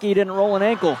 He's lucky he didn't roll an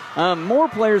ankle. More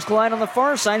players collide on the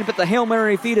far side, but the Hail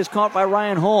Mary feed is caught by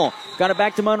Ryan Hull. Got it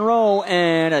back to Monroe,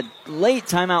 and a late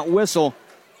timeout whistle,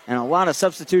 and a lot of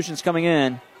substitutions coming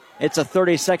in. It's a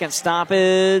 30-second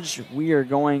stoppage. We are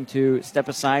going to step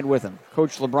aside with him.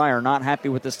 Coach LeBrier not happy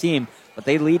with this team, but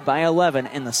they lead by 11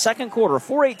 in the second quarter.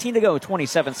 4:18 to go,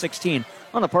 27-16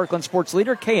 on the Parkland Sports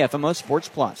Leader, KFMO Sports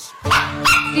Plus.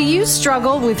 Do you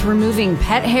struggle with removing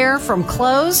pet hair from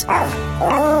clothes?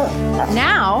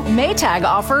 Now, Maytag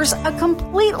offers a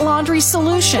complete laundry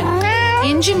solution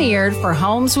engineered for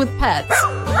homes with pets.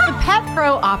 The Pet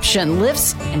Pro option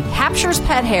lifts and captures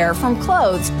pet hair from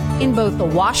clothes in both the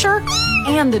washer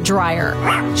and the dryer.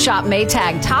 Shop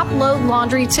Maytag Top Load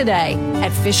Laundry today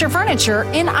at Fisher Furniture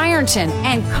in Ironton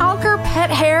and conquer pet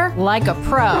hair like a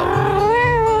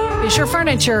pro. Fisher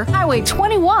Furniture, Highway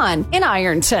 21 in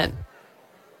Ironton.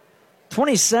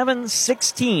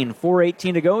 27-16,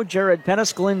 4:18 to go. Jared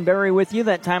Pettis, Glenn Berry with you.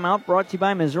 That timeout brought to you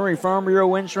by Missouri Farm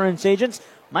Bureau Insurance Agents,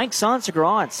 Mike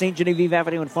Sonsegraw at St. Genevieve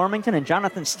Avenue in Farmington, and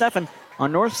Jonathan Steffen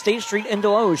on North State Street in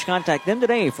Deloge. Contact them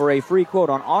today for a free quote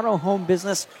on auto, home,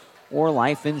 business, or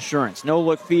life insurance.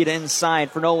 No-look feed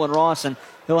inside for Nolan Rawson.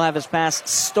 He'll have his pass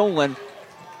stolen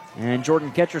And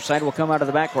Jordan Ketcherside will come out of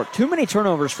the backcourt. Too many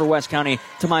turnovers for West County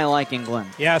to my liking, Glenn.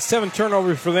 Yeah, 7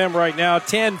 turnovers for them right now,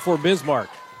 10 for Bismarck.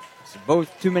 So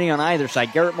both too many on either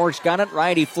side. Garrett Mork's got it.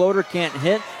 Righty floater can't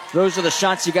hit. Those are the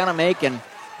shots you got to make, and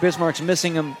Bismarck's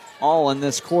missing them all in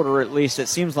this quarter, at least. It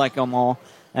seems like them all,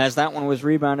 as that one was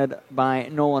rebounded by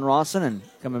Nolan Rawson and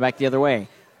coming back the other way.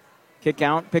 Kick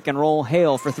out, pick and roll,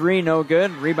 Hale for 3, no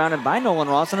good. Rebounded by Nolan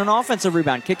Rawson, an offensive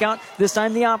rebound. Kick out, this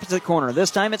time the opposite corner.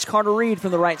 This time it's Carter Reed from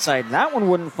the right side. That one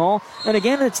wouldn't fall. And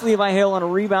again, it's Levi Hale on a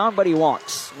rebound, but he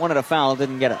walks. Wanted a foul,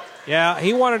 didn't get it. Yeah,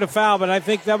 he wanted a foul, but I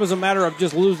think that was a matter of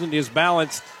just losing his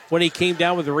balance when he came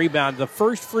down with the rebound. The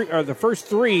first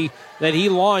 3 that he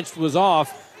launched was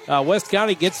off. West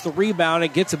County gets the rebound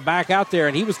and gets it back out there,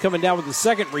 and he was coming down with the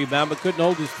second rebound but couldn't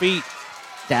hold his feet.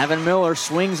 Davin Miller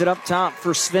swings it up top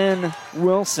for Sven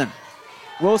Wilson.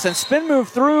 Wilson spin move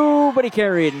through, but he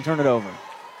carried and turned it over.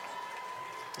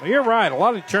 Well, you're right. A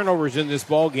lot of turnovers in this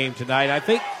ball game tonight. I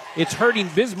think it's hurting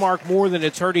Bismarck more than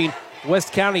it's hurting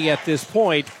West County at this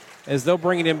point, as they'll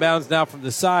bring it inbounds now from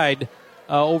the side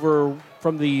over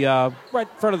from the right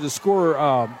in front of the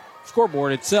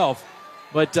scoreboard itself.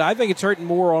 But I think it's hurting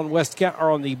more on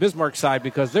on the Bismarck side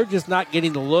because they're just not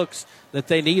getting the looks that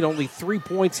they need. Only 3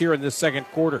 points here in this second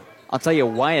quarter. I'll tell you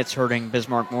why it's hurting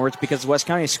Bismarck more. It's because West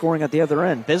County is scoring at the other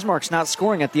end. Bismarck's not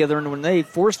scoring at the other end when they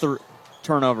force the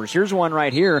turnovers. Here's one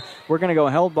right here. We're going to go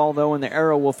held ball, though, and the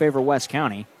arrow will favor West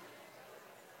County.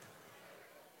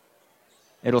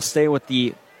 It'll stay with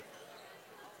the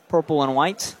purple and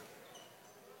white.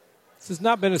 This has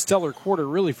not been a stellar quarter,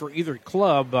 really, for either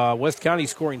club. West County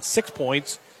scoring 6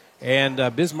 points and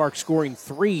Bismarck scoring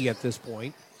 3 at this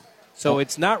point. So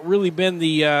it's not really been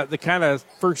the kind of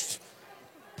first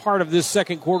part of this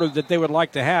second quarter that they would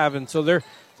like to have, and so they're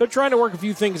trying to work a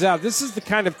few things out. This is the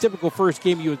kind of typical first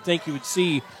game you would think you would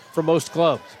see for most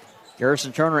clubs.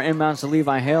 Garrison Turner inbounds to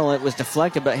Levi Hale. It was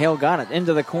deflected, but Hale got it.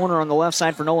 Into the corner on the left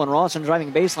side for Nolan Rawson,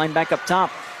 driving baseline back up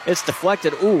top. It's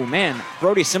deflected. Ooh, man,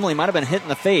 Brody Simley might have been hit in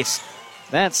the face.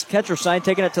 That's Ketcherside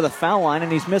taking it to the foul line,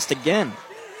 and he's missed again.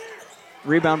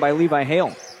 Rebound by Levi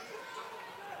Hale.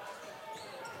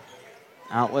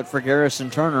 Outlet for Garrison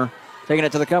Turner. Taking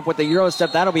it to the cup with the Euro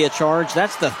step. That'll be a charge.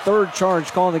 That's the third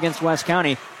charge called against West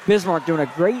County. Bismarck doing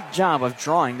a great job of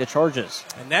drawing the charges.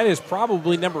 And that is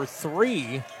probably number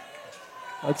 3.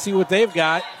 Let's see what they've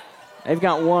got. They've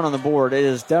got 1 on the board. It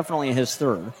is definitely his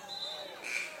third.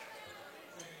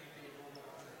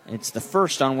 It's the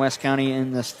first on West County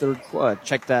in this third quarter.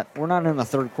 Check that. We're not in the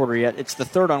third quarter yet. It's the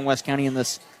third on West County in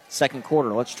this second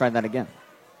quarter. Let's try that again.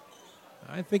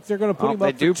 I think they're going to put him up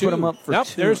for 2. They do put him up for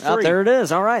 2. There's 3. There it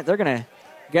is. All right. They're going to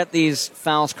get these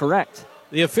fouls correct.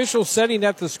 The official setting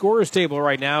at the scorer's table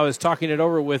right now is talking it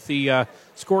over with the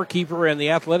scorekeeper and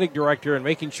the athletic director and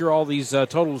making sure all these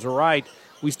totals are right.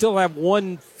 We still have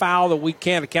 1 foul that we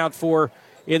can't account for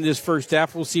in this first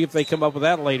half. We'll see if they come up with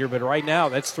that later. But right now,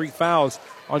 that's 3 fouls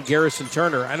on Garrison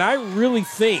Turner. And I really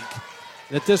think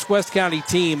that this West County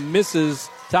team misses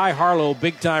Ty Harlow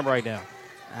big time right now.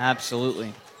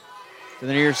 Absolutely. To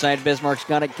the near side, Bismarck's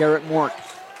got it. Garrett Mork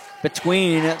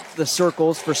between the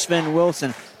circles for Sven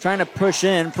Wilson. Trying to push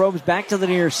in. Probes back to the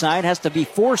near side. Has to be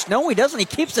forced. No, he doesn't. He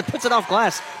keeps it. Puts it off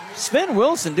glass. Sven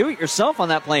Wilson, do it yourself on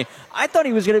that play. I thought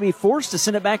he was going to be forced to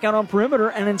send it back out on perimeter,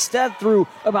 and instead through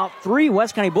about 3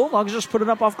 West County Bulldogs just put it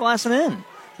up off glass and in.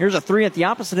 Here's a 3 at the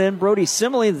opposite end. Brody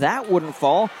Simley. That wouldn't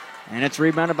fall. And it's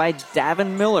rebounded by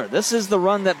Davin Miller. This is the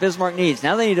run that Bismarck needs.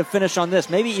 Now they need to finish on this.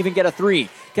 Maybe even get a 3.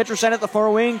 Ketcherside at the far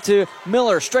wing to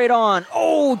Miller. Straight on.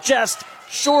 Oh, just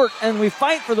short. And we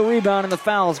fight for the rebound, and the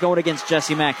foul is going against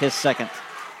Jesse Mack, his second.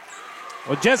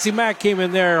 Well, Jesse Mack came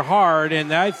in there hard,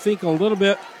 and I think a little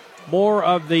bit more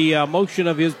of the motion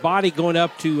of his body going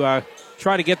up to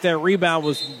try to get that rebound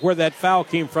was where that foul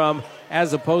came from,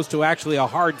 as opposed to actually a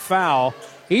hard foul.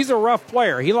 He's a rough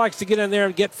player. He likes to get in there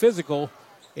and get physical.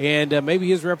 And maybe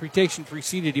his reputation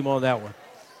preceded him on that one.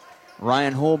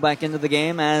 Ryan Hull back into the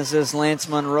game, as is Lance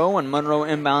Monroe. And Monroe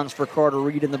inbounds for Carter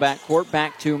Reed in the backcourt.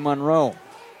 Back to Monroe.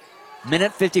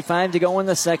 Minute 55 to go in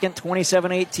the second.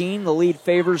 27-18. The lead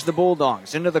favors the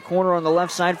Bulldogs. Into the corner on the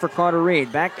left side for Carter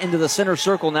Reed. Back into the center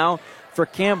circle now for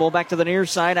Campbell. Back to the near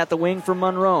side at the wing for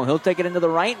Monroe. He'll take it into the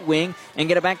right wing and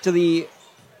get it back to the...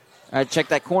 check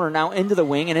that corner now into the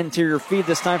wing. An interior feed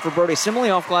this time for Brody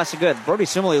Simley. Off glass and good. Brody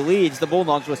Simley leads the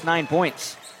Bulldogs with 9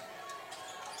 points.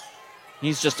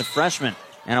 He's just a freshman.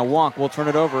 And a walk. We'll turn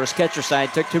it over as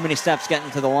Ketcherside took too many steps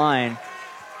getting to the line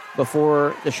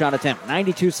before the shot attempt.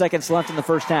 92 seconds left in the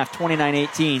first half.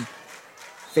 29-18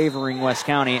 favoring West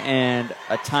County. And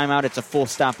a timeout. It's a full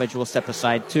stoppage. We'll step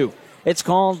aside 2. It's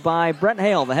called by Brett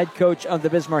Hale, the head coach of the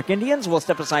Bismarck Indians. We'll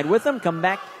step aside with him, come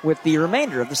back with the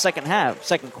remainder of the second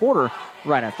quarter,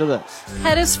 right after this.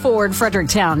 Pettis Ford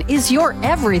Fredericktown is your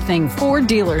everything Ford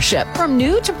dealership. From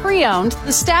new to pre-owned,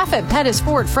 the staff at Pettis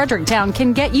Ford Fredericktown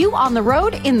can get you on the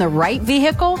road in the right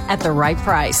vehicle at the right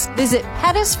price. Visit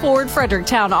Pettis Ford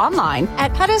Fredericktown online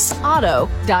at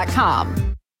pettisauto.com.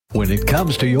 When it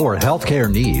comes to your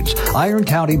healthcare needs, Iron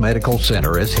County Medical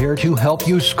Center is here to help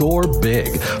you score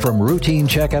big. From routine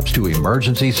checkups to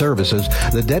emergency services,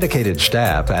 the dedicated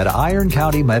staff at Iron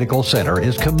County Medical Center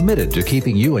is committed to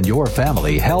keeping you and your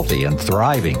family healthy and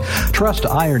thriving. Trust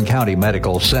Iron County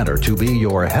Medical Center to be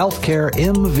your healthcare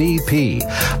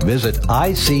MVP. Visit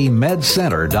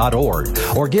icmedcenter.org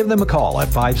or give them a call at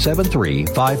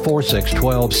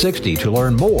 573-546-1260 to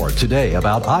learn more today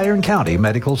about Iron County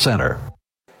Medical Center.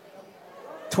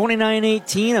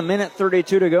 29-18, a minute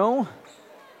 32 to go.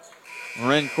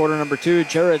 We're in quarter number 2.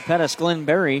 Jared Pettis, Glenn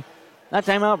Berry. That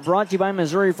timeout brought to you by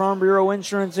Missouri Farm Bureau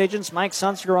Insurance Agents Mike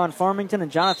Sunsker on Farmington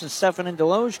and Jonathan Steffen in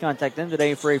Deloge. Contact them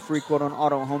today for a free quote on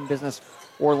auto, home, business,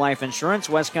 or life insurance.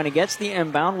 West County gets the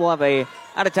inbound. We'll have a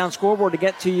out-of-town scoreboard to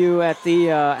get to you at the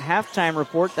halftime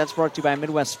report. That's brought to you by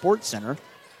Midwest Sports Center.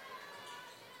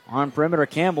 On perimeter,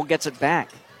 Campbell gets it back.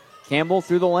 Campbell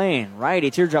through the lane.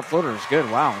 Righty, teardrop floater is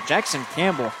good. Wow. Jackson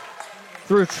Campbell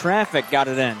through traffic got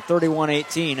it in.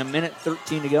 31-18, a minute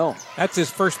 13 to go. That's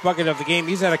his first bucket of the game.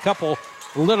 He's had a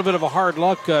little bit of a hard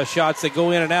luck shots that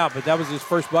go in and out, but that was his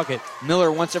first bucket.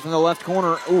 Miller wants it from the left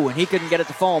corner. Ooh, and he couldn't get it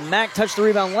to fall. Mack touched the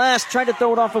rebound last, tried to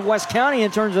throw it off of West County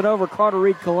and turns it over. Carter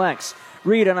Reed collects.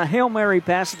 Reed on a Hail Mary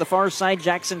pass at the far side.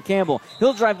 Jackson Campbell.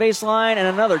 He'll drive baseline, and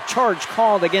another charge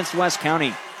called against West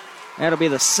County. That'll be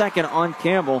the second on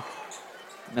Campbell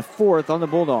and the fourth on the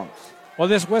Bulldogs. Well,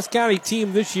 this West County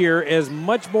team this year is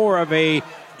much more of a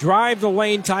drive the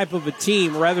lane type of a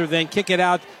team rather than kick it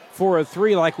out for a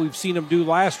three like we've seen them do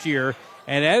last year.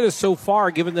 And that has so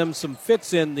far given them some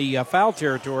fits in the foul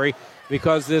territory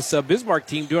because this Bismarck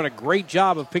team doing a great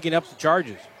job of picking up the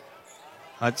charges.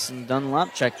 Hudson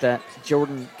Dunlop checked that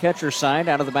Jordan Ketcher side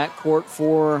out of the backcourt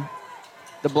for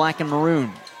the black and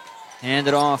maroon.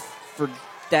 Handed off for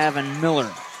Davin Miller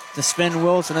to spin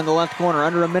Wilson in the left corner.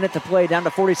 Under a minute to play, down to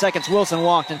 40 seconds. Wilson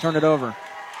walked and turned it over.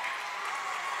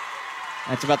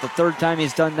 That's about the third time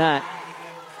he's done that.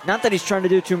 Not that he's trying to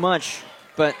do too much,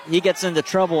 but he gets into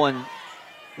trouble and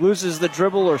loses the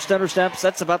dribble or stutter steps.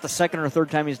 That's about the second or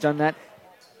third time he's done that.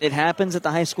 It happens at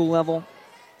the high school level.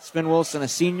 Spin Wilson, a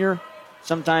senior.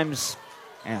 Sometimes,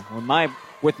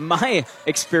 with my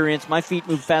experience, my feet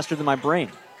move faster than my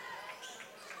brain.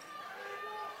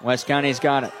 West County's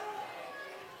got it.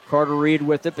 Carter Reed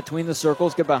with it between the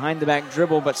circles. Get behind the back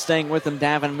dribble, but staying with him,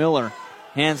 Davin Miller.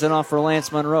 Hands it off for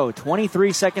Lance Monroe.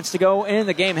 23 seconds to go in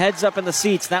the game. Heads up in the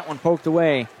seats. That one poked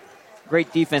away.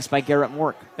 Great defense by Garrett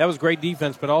Mork. That was great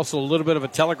defense, but also a little bit of a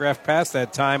telegraph pass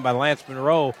that time by Lance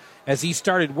Monroe as he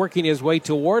started working his way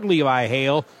toward Levi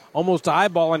Hale, almost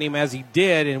eyeballing him as he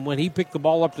did. And when he picked the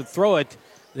ball up to throw it,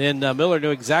 then Miller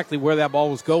knew exactly where that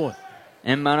ball was going.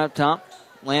 Inbound up top,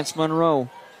 Lance Monroe.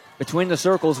 Between the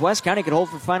circles, West County could hold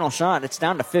for final shot. It's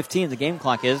down to 15, the game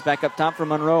clock is. Back up top for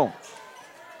Monroe.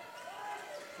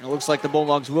 It looks like the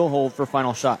Bulldogs will hold for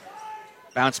final shot.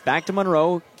 Bounce back to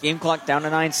Monroe. Game clock down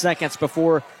to 9 seconds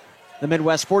before the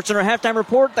Midwest Sports Center halftime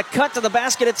report. The cut to the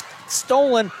basket, it's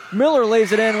stolen. Miller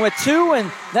lays it in with 2,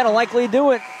 and that'll likely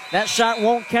do it. That shot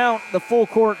won't count. The full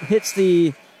court hits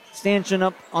the stanchion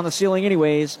up on the ceiling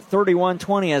anyways.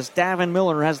 31-20 as Davin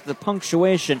Miller has the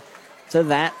punctuation to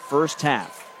that first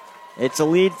half. It's a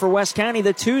lead for West County,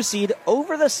 the 2 seed,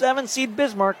 over the 7 seed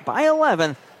Bismarck by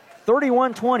 11,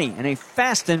 31-20, in a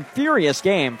fast and furious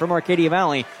game from Arcadia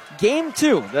Valley. Game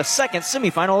 2, the second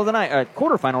semifinal of the night,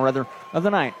 quarterfinal rather, of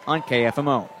the night on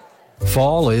KFMO.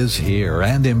 Fall is here,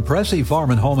 and Impressive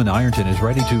Farm and Home in Ironton is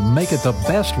ready to make it the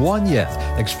best one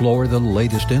yet. Explore the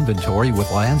latest inventory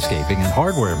with landscaping and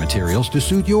hardware materials to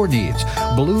suit your needs.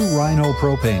 Blue Rhino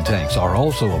propane tanks are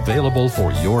also available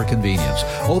for your convenience.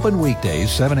 Open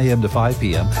weekdays 7 a.m. to 5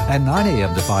 p.m. and 9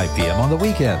 a.m. to 5 p.m. on the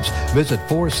weekends. Visit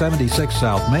 476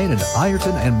 South Main in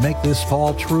Ironton and make this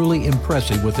fall truly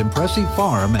impressive with Impressive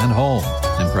Farm and Home.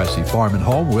 Impressive Farm and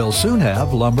Home will soon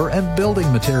have lumber and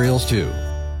building materials too.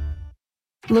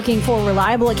 Looking for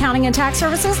reliable accounting and tax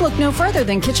services? Look no further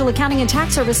than Kitchell Accounting and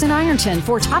Tax Service in Ironton.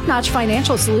 For top-notch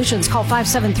financial solutions, call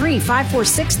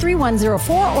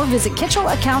 573-546-3104 or visit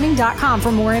KitchellAccounting.com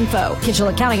for more info. Kitchell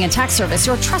Accounting and Tax Service,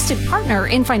 your trusted partner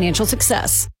in financial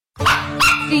success.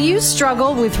 Do you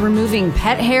struggle with removing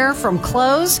pet hair from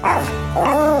clothes?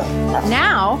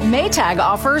 Now, Maytag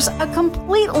offers a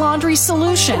complete laundry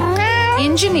solution.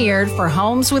 engineered for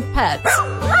homes with pets.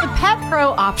 The Pet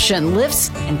Pro option lifts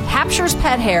and captures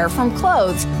pet hair from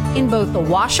clothes in both the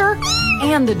washer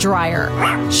and the dryer.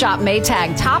 Shop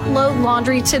Maytag Top Load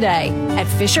Laundry today at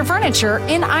Fisher Furniture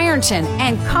in Ironton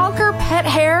and conquer pet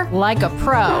hair like a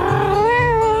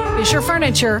pro. Fisher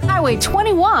Furniture, Highway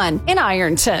 21 in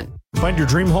Ironton. Find your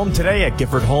dream home today at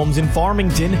Gifford Homes in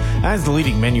Farmington. As the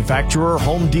leading manufacturer,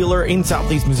 home dealer in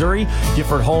Southeast Missouri,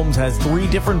 Gifford Homes has 3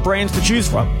 different brands to choose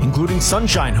from, including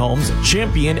Sunshine Homes,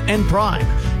 Champion, and Prime.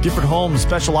 Gifford Homes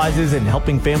specializes in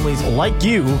helping families like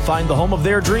you find the home of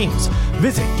their dreams.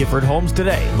 Visit Gifford Homes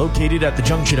today, located at the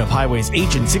junction of Highways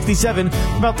H and 67,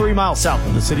 about 3 miles south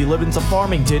of the city limits of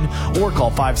Farmington, or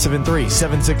call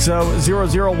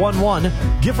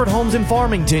 573-760-0011. Gifford Homes in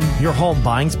Farmington, your home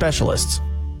buying specialists.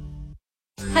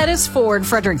 Pettis Ford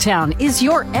Fredericktown is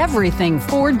your everything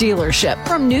Ford dealership.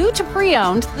 From new to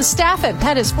pre-owned, the staff at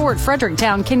Pettis Ford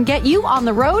Fredericktown can get you on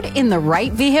the road in the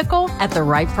right vehicle at the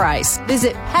right price.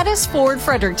 Visit Pettis Ford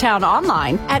Fredericktown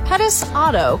online at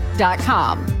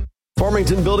pettisauto.com.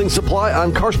 Farmington Building Supply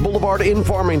on Karst Boulevard in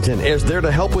Farmington is there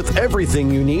to help with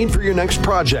everything you need for your next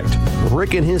project.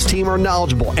 Rick and his team are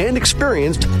knowledgeable and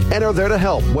experienced and are there to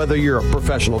help, whether you're a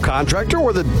professional contractor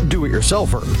or the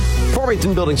do-it-yourselfer.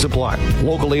 Farmington Building Supply,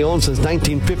 locally owned since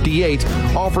 1958,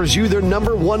 offers you their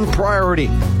 #1 priority,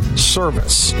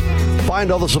 service.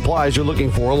 Find all the supplies you're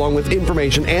looking for along with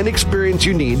information and experience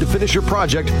you need to finish your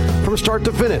project from start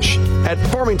to finish at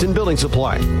Farmington Building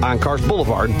Supply on Karst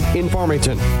Boulevard in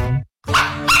Farmington.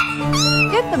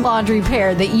 Get the laundry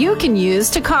pair that you can use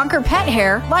to conquer pet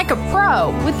hair like a pro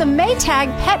with the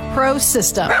Maytag Pet Pro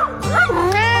system.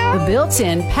 The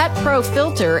built-in Pet Pro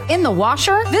filter in the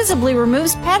washer visibly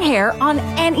removes pet hair on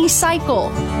any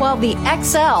cycle, while the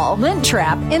XL lint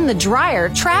trap in the dryer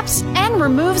traps and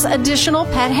removes additional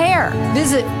pet hair.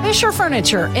 Visit Fisher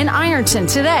Furniture in Ironton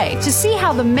today to see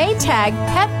how the Maytag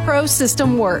Pet Pro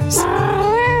system works.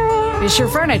 Fisher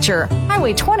Furniture,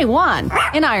 Highway 21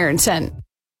 in Ironton.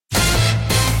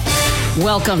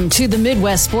 Welcome to the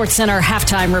Midwest Sports Center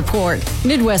Halftime Report.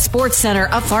 Midwest Sports Center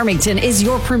of Farmington is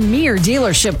your premier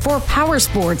dealership for power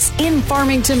sports in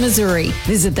Farmington, Missouri.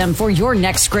 Visit them for your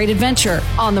next great adventure.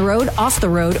 On the road, off the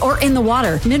road, or in the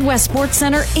water, Midwest Sports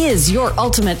Center is your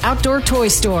ultimate outdoor toy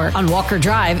store on Walker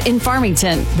Drive in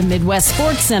Farmington. The Midwest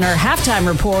Sports Center Halftime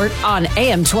Report on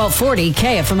AM 1240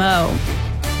 KFMO.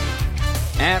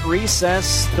 At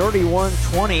recess,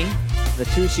 31-20, the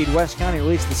 2-seed West County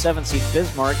leads the 7-seed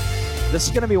Bismarck. This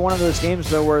is going to be one of those games,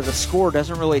 though, where the score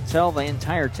doesn't really tell the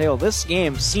entire tale. This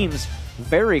game seems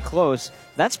very close.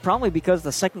 That's probably because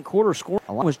the second quarter score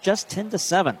was just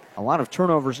 10-7. A lot of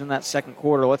turnovers in that second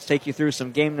quarter. Let's take you through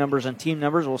some game numbers and team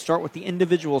numbers. We'll start with the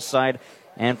individual side.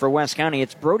 And for West County,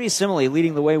 it's Brody Simile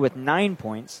leading the way with 9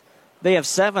 points. They have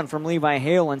 7 from Levi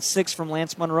Hale and 6 from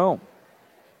Lance Monroe.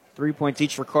 3 points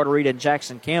each for Carter Reed and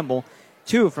Jackson Campbell.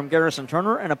 2 from Garrison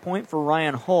Turner and a point for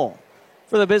Ryan Hull.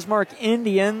 For the Bismarck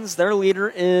Indians, their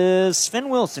leader is Finn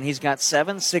Wilson. He's got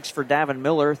 7, 6 for Davin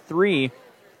Miller, 3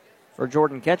 for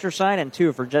Jordan Ketcherside, and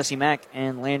 2 for Jesse Mack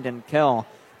and Landon Kell.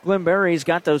 Glenn Berry's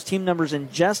got those team numbers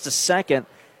in just a second.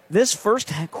 This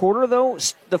first quarter, though,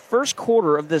 the first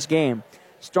quarter of this game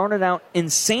started out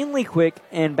insanely quick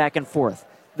and back and forth.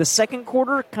 The second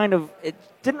quarter it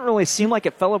didn't really seem like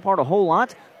it fell apart a whole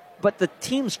lot, but the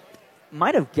teams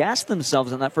might have gassed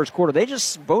themselves in that first quarter. They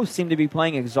just both seem to be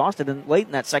playing exhausted and late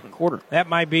in that second quarter. That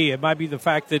might be. It might be the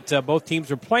fact that both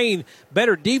teams are playing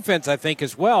better defense, I think,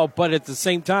 as well. But at the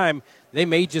same time, they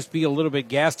may just be a little bit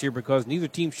gassed here because neither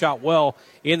team shot well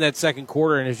in that second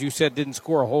quarter and, as you said, didn't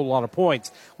score a whole lot of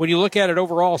points. When you look at it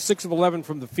overall, 6 of 11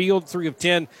 from the field, 3 of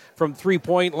 10 from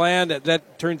three-point land.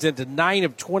 That turns into 9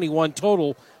 of 21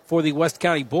 total for the West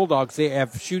County Bulldogs. They're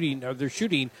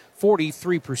shooting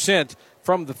 43%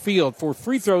 from the field. For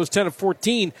free throws, 10 of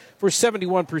 14 for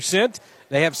 71%.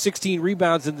 They have 16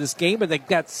 rebounds in this game, and they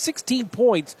got 16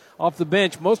 points off the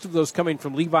bench, most of those coming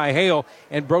from Levi Hale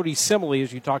and Brody Simile,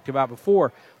 as you talked about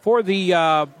before. For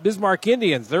the Bismarck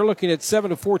Indians, they're looking at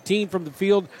 7 of 14 from the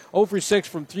field, 0 for 6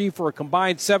 from 3 for a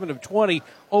combined 7 of 20.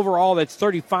 Overall, that's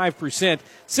 35%.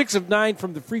 6 of 9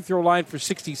 from the free throw line for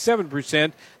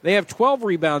 67%. They have 12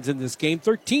 rebounds in this game,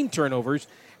 13 turnovers,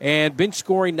 and bench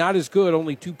scoring not as good,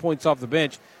 only 2 points off the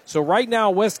bench. So right now,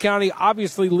 West County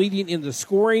obviously leading in the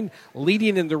scoring,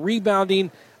 leading in the rebounding,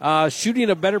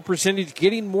 shooting a better percentage,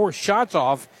 getting more shots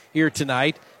off here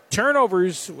tonight.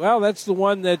 Turnovers, well, that's the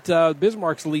one that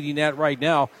Bismarck's leading at right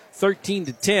now,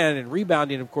 13-10, and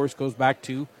rebounding, of course, goes back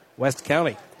to West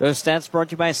County. Those stats brought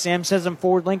to you by Sam Sessom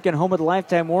Ford Lincoln, home of the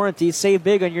lifetime warranty. Save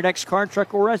big on your next car,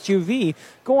 truck, or SUV.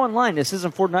 Go online to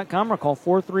SessamFord.com or call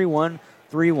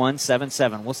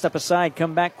 31-7-7. We'll step aside,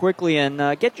 come back quickly,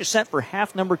 and get you set for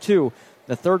half number 2.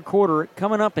 The third quarter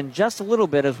coming up in just a little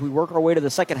bit as we work our way to the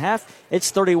second half.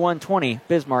 It's 31-20.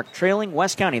 Bismarck trailing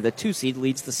West County. The 2 seed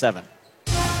leads the 7.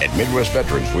 At Midwest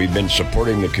Veterans, we've been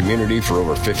supporting the community for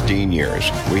over 15 years.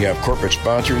 We have corporate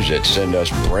sponsors that send us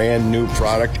brand new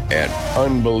product at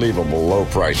unbelievable low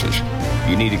prices.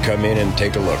 You need to come in and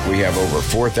take a look. We have over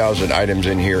 4,000 items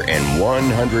in here, and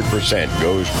 100%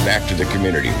 goes back to the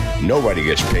community. Nobody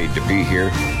gets paid to be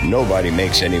here. Nobody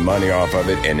makes any money off of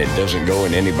it, and it doesn't go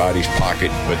in anybody's pocket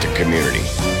but the community.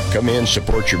 Come in,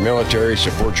 support your military,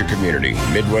 support your community.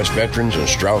 Midwest Veterans on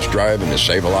Strauss Drive in the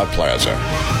Save-A-Lot Plaza.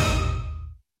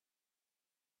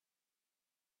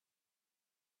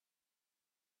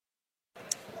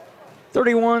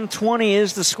 31-20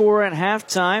 is the score at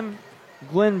halftime.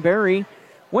 Glenn Berry,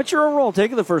 what's your overall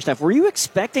take of the first half? Were you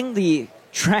expecting the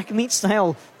track meet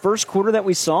style first quarter that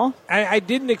we saw? I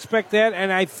didn't expect that,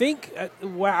 and I think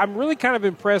I'm really kind of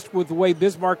impressed with the way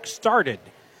Bismarck started.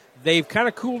 They've kind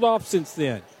of cooled off since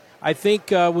then. I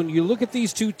think when you look at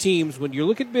these two teams, when you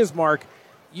look at Bismarck,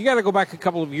 you got to go back a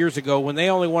couple of years ago when they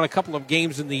only won a couple of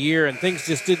games in the year and things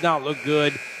just did not look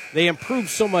good. They improved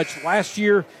so much last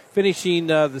year, finishing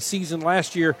the season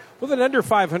last year with an under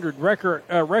 500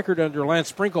 record under Lance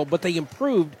Sprinkle, but they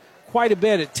improved quite a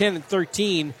bit at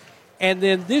 10-13. And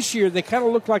then this year, they kind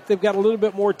of look like they've got a little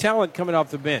bit more talent coming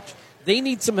off the bench. They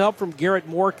need some help from Garrett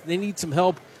Mork. They need some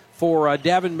help for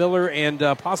Davin Miller and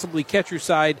possibly catcher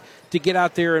side to get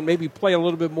out there and maybe play a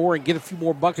little bit more and get a few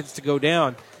more buckets to go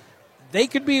down. They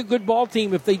could be a good ball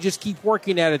team if they just keep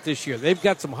working at it this year. They've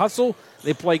got some hustle.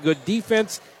 They play good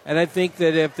defense. And I think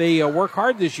that if they work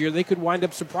hard this year, they could wind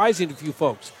up surprising a few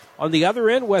folks. On the other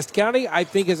end, West County, I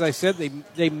think, as I said,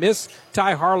 they miss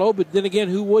Ty Harlow, but then again,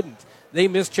 who wouldn't? They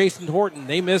miss Chasen Horton.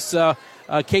 They miss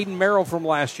Caden Merrill from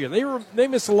last year. They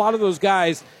miss a lot of those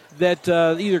guys that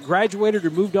either graduated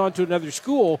or moved on to another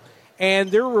school, and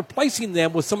they're replacing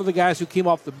them with some of the guys who came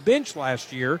off the bench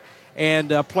last year and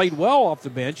played well off the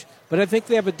bench. But I think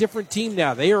they have a different team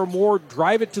now. They are more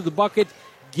drive it to the bucket,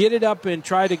 get it up and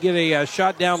try to get a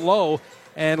shot down low.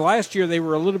 And last year they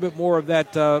were a little bit more of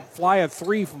that fly a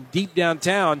three from deep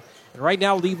downtown. And right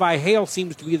now Levi Hale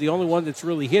seems to be the only one that's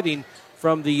really hitting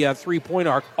from the three-point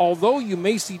arc. Although you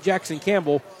may see Jackson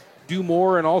Campbell do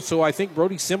more, and also I think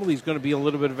Brody Simley is going to be a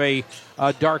little bit of a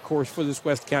dark horse for this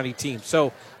West County team.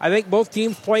 So I think both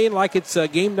teams playing like it's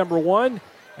game number 1,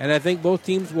 and I think both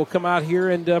teams will come out here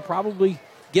and probably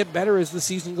get better as the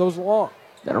season goes along.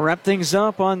 That'll wrap things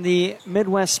up on the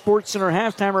Midwest Sports Center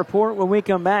halftime report when we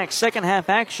come back. Second half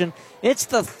action. It's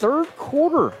the third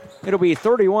quarter. It'll be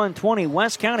 31-20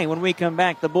 West County when we come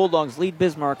back. The Bulldogs lead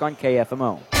Bismarck on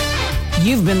KFMO.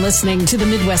 You've been listening to the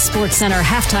Midwest Sports Center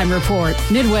halftime report.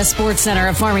 Midwest Sports Center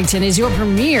of Farmington is your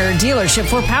premier dealership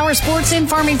for power sports in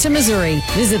Farmington, Missouri.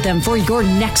 Visit them for your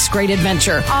next great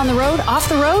adventure. On the road, off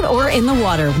the road, or in the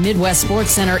water, Midwest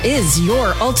Sports Center is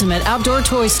your ultimate outdoor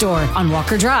toy store on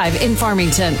Walker Drive in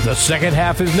Farmington. The second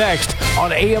half is next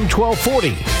on AM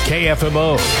 1240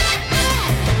 KFMO.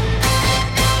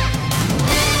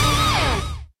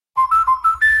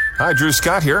 Hi, Drew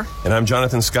Scott here, and I'm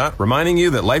Jonathan Scott, reminding you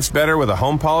that life's better with a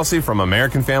home policy from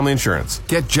American Family Insurance.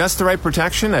 Get just the right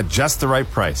protection at just the right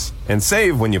price. And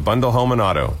save when you bundle home and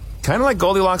auto. Kind of like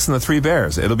Goldilocks and the Three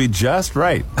Bears. It'll be just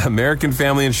right. American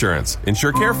Family Insurance.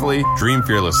 Insure carefully, dream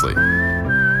fearlessly.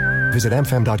 Visit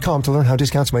amfam.com to learn how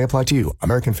discounts may apply to you.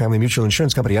 American Family Mutual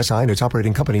Insurance Company, SI, and its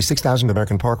operating company, 6000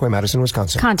 American Parkway, Madison,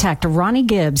 Wisconsin. Contact Ronnie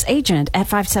Gibbs, agent at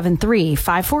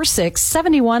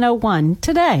 573-546-7101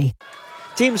 today.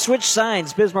 Team switch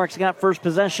sides. Bismarck's got first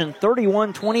possession.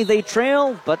 31-20 they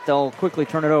trail, but they'll quickly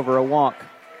turn it over. A walk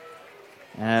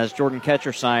as Jordan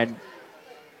Ketcher side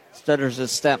stutters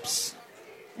his steps.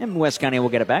 And West County will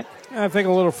get it back. I think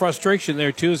a little frustration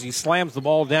there, too, as he slams the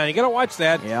ball down. You got to watch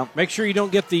that. Yeah. Make sure you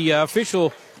don't get the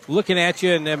official looking at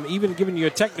you and even giving you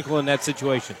a technical in that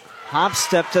situation. Hop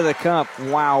step to the cup.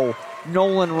 Wow.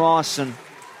 Nolan Rawson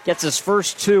gets his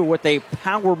first 2 with a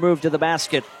power move to the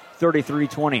basket.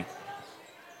 33-20.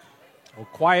 Well,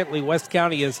 quietly, West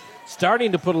County is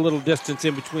starting to put a little distance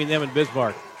in between them and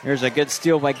Bismarck. Here's a good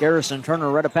steal by Garrison. Turner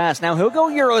read a pass. Now he'll go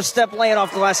Euro step, lay it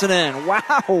off glass and in.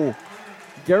 Wow.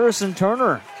 Garrison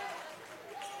Turner.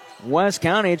 West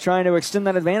County trying to extend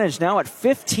that advantage now at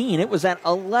 15. It was at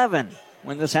 11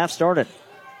 when this half started.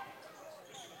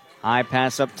 High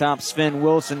pass up top. Sven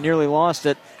Wilson nearly lost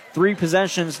it. 3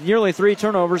 possessions, nearly 3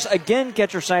 turnovers. Again,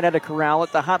 catcher side had a corral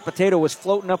it. The hot potato was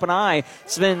floating up an eye.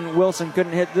 Sven Wilson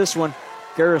couldn't hit this one.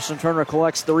 Garrison Turner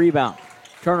collects the rebound.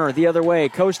 Turner the other way,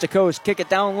 coast to coast, kick it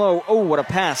down low. Oh, what a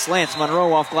pass. Lance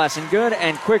Monroe off glass and good.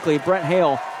 And quickly, Brett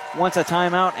Hale wants a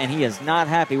timeout, and he is not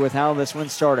happy with how this one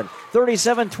started.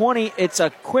 37-20, it's a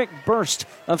quick burst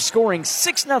of scoring.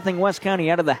 6-0 West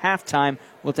County out of the halftime.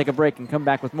 We'll take a break and come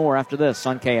back with more after this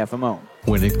on KFMO.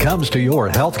 When it comes to your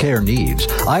healthcare needs,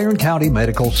 Iron County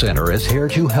Medical Center is here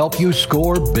to help you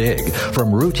score big.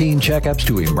 From routine checkups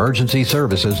to emergency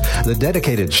services, the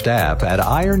dedicated staff at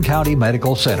Iron County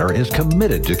Medical Center is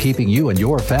committed to keeping you and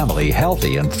your family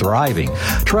healthy and thriving.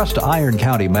 Trust Iron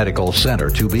County Medical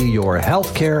Center to be your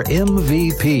healthcare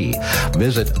MVP.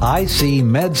 Visit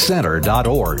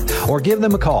icmedcenter.org or give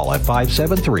them a call at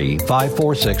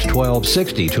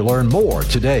 573-546-1260 to learn more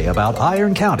today about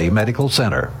Iron County Medical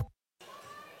Center.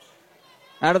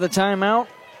 Out of the timeout,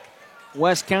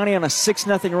 West County on a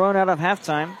 6-0 run out of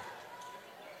halftime.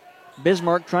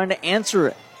 Bismarck trying to answer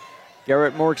it.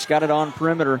 Garrett Mork's got it on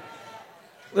perimeter.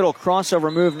 Little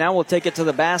crossover move. Now we'll take it to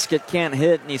the basket. Can't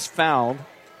hit, and he's fouled.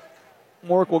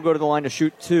 Mork will go to the line to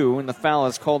shoot 2, and the foul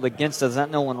is called against. Is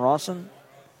that Nolan Rawson?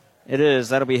 It is.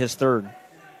 That'll be his third.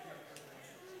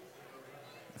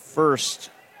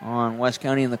 First on West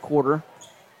County in the quarter.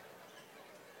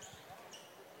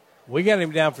 We got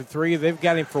him down for 3. They've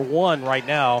got him for 1 right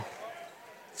now.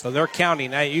 So they're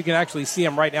counting. Now you can actually see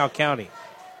him right now counting.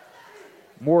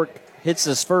 Mork hits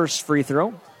his first free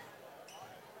throw.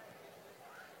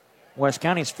 West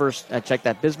County's first, check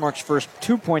that, Bismarck's first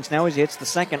 2 points now as he hits the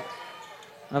second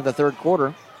of the third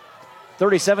quarter.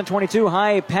 37-22,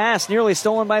 high pass, nearly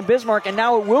stolen by Bismarck, and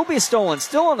now it will be stolen.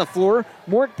 Still on the floor,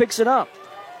 Mork picks it up.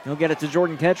 He'll get it to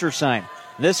Jordan Ketcherside.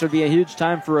 This would be a huge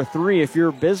time for a 3 if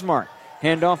you're Bismarck.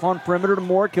 Handoff on perimeter to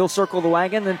Mork. He'll circle the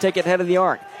wagon, then take it head of the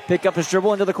arc. Pick up his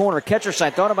dribble into the corner.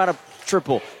 Ketcherside thought about a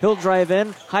triple. He'll drive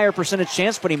in. Higher percentage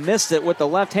chance, but he missed it with the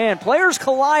left hand. Players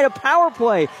collide. A power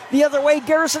play. The other way,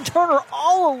 Garrison Turner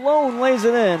all alone lays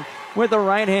it in with the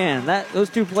right hand. Those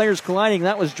two players colliding,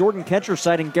 that was Jordan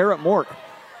Ketcherside and Garrett Mork.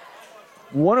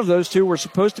 One of those two were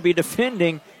supposed to be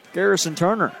defending Garrison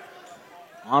Turner.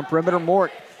 On perimeter,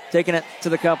 Mork taking it to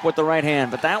the cup with the right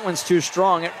hand, but that one's too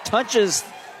strong. It touches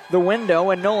the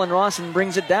window, and Nolan Rawson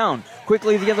brings it down.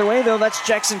 Quickly the other way, though, that's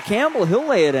Jackson Campbell. He'll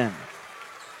lay it in.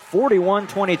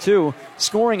 41-22.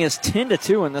 Scoring is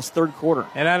 10-2 in this third quarter.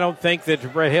 And I don't think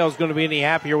that Brett Hale is going to be any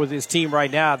happier with his team right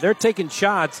now. They're taking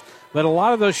shots, but a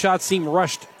lot of those shots seem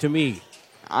rushed to me.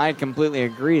 I completely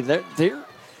agree.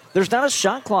 There's not a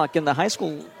shot clock in the high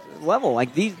school level.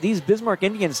 Like these Bismarck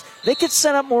Indians, they could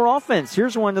set up more offense.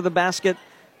 Here's one to the basket.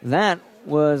 That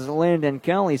was Landon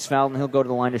Kelly's foul, and he'll go to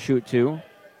the line to shoot 2.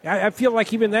 I feel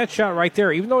like even that shot right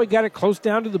there, even though he got it close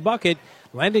down to the bucket,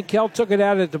 Landon Kell took it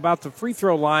out at about the free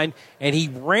throw line, and he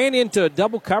ran into a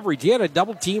double coverage. He had a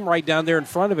double team right down there in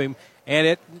front of him,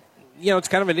 and it's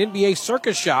kind of an NBA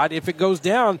circus shot. If it goes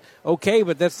down, okay,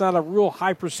 but that's not a real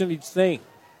high percentage thing.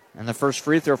 And the first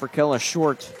free throw for Kell is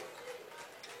short.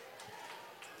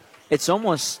 It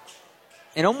almost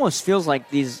feels like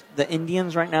the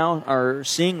Indians right now are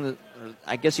seeing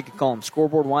I guess you could call them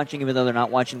scoreboard watching, even though they're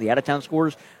not watching the out-of-town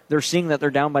scores. They're seeing that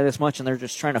they're down by this much, and they're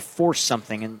just trying to force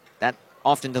something, and that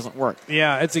often doesn't work.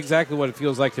 Yeah, that's exactly what it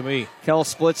feels like to me. Kell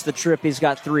splits the trip. He's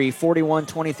got 3,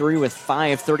 41-23 with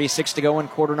 5:36 to go in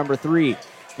quarter number 3.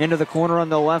 Into the corner on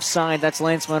the left side, that's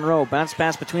Lance Monroe. Bounce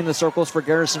pass between the circles for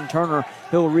Garrison Turner.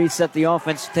 He'll reset the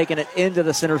offense, taking it into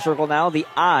the center circle now, the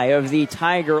eye of the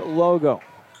Tiger logo.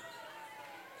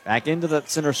 Back into the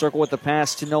center circle with the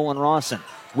pass to Nolan Rawson.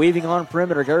 Weaving on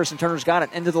perimeter. Garrison Turner's got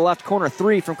it into the left corner.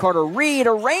 3 from Carter Reed.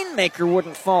 A rainmaker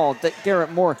wouldn't fall.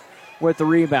 Garrett Moore with the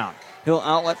rebound. He'll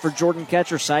outlet for Jordan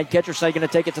Ketcherside. Ketcherside going to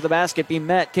take it to the basket. Be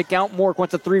met. Kick out. Mork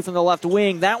wants a 3 from the left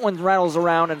wing. That one rattles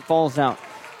around and falls out.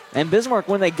 And Bismarck,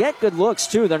 when they get good looks,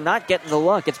 too, they're not getting the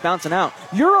luck. It's bouncing out.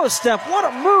 Euro step. What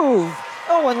a move.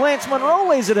 Oh, and Lance Monroe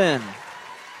lays it in.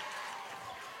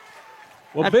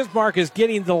 Well, Bismarck is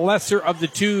getting the lesser of the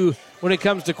two when it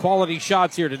comes to quality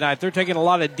shots here tonight. They're taking a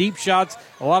lot of deep shots,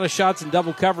 a lot of shots in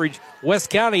double coverage. West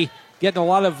County getting a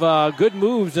lot of good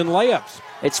moves and layups.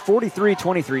 It's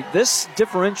 43-23. This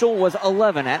differential was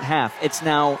 11 at half. It's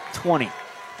now 20.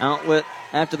 Outlet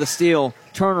after the steal.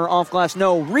 Turner off glass.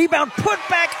 No. Rebound. Put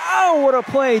back. Oh, what a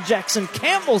play. Jackson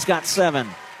Campbell's got 7.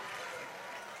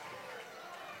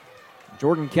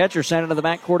 Jordan Ketcherside into the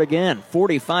backcourt again.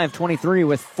 45-23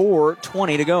 with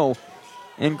 4:20 to go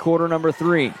in quarter number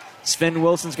 3. Sven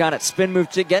Wilson's got it. Spin move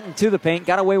to getting to the paint.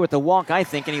 Got away with the walk, I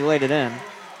think, and he laid it in.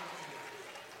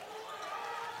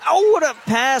 Oh, what a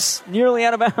pass. Nearly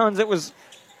out of bounds. It was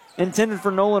intended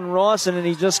for Nolan Rawson, and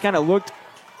he just kind of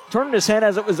turned his head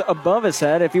as it was above his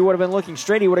head. If he would have been looking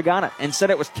straight, he would have got it. Instead,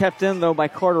 it was kept in, though, by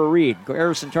Carter Reed.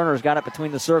 Garrison Turner's got it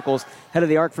between the circles. Head of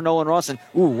the arc for Nolan Rawson.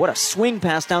 Ooh, what a swing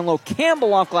pass down low.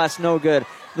 Campbell off glass, no good.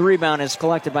 The rebound is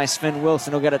collected by Sven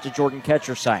Wilson. He'll get it to Jordan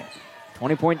Ketcherside.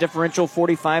 20-point differential,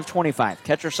 45-25.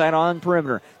 Ketcherside on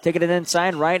perimeter. Taking it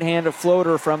inside. Right-hand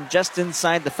floater from just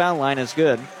inside the foul line is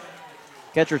good.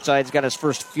 Ketcherside's got his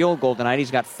first field goal tonight.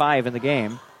 He's got 5 in the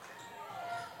game.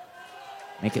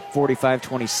 Make it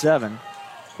 45-27.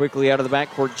 Quickly out of the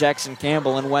backcourt, Jackson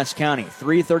Campbell in West County.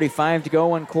 3:35 to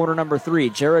go in quarter number 3.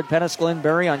 Jared Pettis, Glenn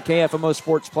Berry on KFMO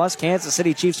Sports Plus. Kansas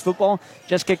City Chiefs football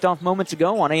just kicked off moments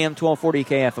ago on AM 1240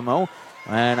 KFMO.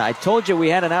 And I told you we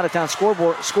had an out-of-town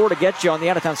score to get you on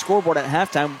the out-of-town scoreboard at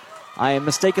halftime. I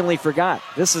mistakenly forgot.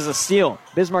 This is a steal.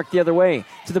 Bismarck the other way.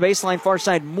 To the baseline, far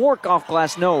side. Mork off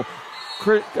glass, no.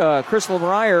 Chris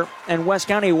Lemire and West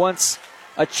County wants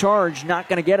a charge. Not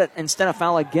going to get it. Instead, a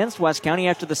foul against West County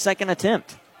after the second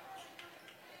attempt.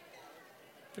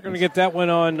 They're going to get that one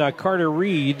on Carter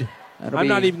Reed. I'm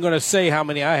not even going to say how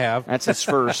many I have. That's his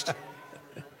first.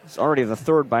 It's already the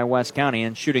third by West County,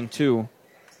 and shooting 2,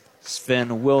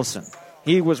 Sven Wilson.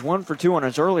 He was 1 for 2 on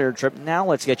his earlier trip. Now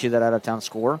let's get you that out-of-town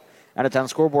score. Out-of-town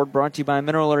scoreboard brought to you by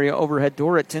Mineral Area Overhead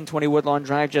Door at 1020 Woodlawn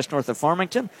Drive, just north of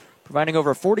Farmington. Providing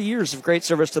over 40 years of great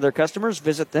service to their customers.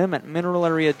 Visit them at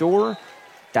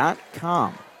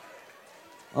mineralareadoor.com.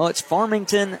 Well, it's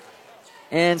Farmington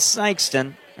and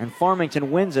Sykeston. And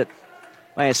Farmington wins it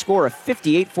by a score of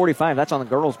 58-45. That's on the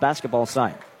girls' basketball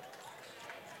side.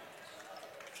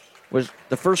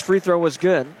 The first free throw was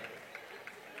good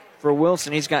for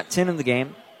Wilson. He's got 10 in the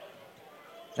game.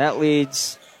 That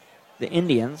leads the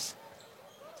Indians.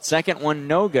 Second one,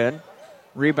 no good.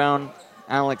 Rebound,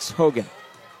 Alex Hogan.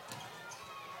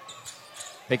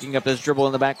 Picking up his dribble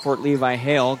in the backcourt, Levi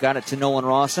Hale. Got it to Nolan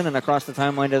Rawson, and across the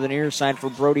timeline to the near side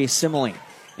for Brody Simile.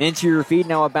 Interior feed,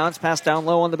 now a bounce pass down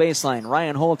low on the baseline.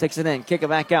 Ryan Hull takes it in, kick it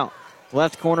back out.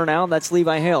 Left corner now, that's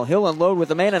Levi Hale. He'll unload with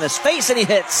the man in his face, and he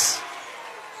hits.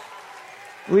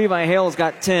 Levi Hale's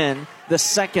got 10, the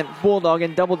second Bulldog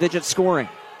in double-digit scoring.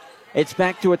 It's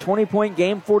back to a 20-point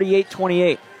game,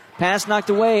 48-28. Pass knocked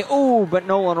away, but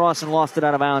Nolan Rawson lost it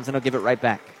out of bounds, and he'll give it right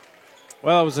back.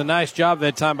 Well, it was a nice job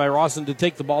that time by Rawson to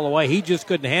take the ball away. He just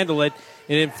couldn't handle it.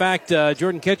 And, in fact,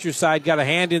 Jordan Ketcherside got a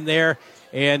hand in there,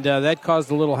 and that caused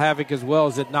a little havoc as well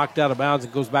as it knocked out of bounds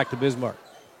and goes back to Bismarck.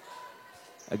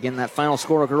 Again, that final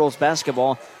score of girls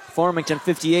basketball, Farmington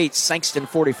 58, Sykeston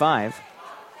 45.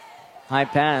 High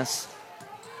pass.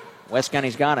 West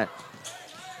County's got it.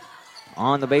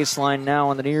 On the baseline now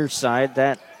on the near side,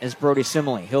 that is Brody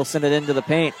Simile. He'll send it into the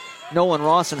paint. Nolan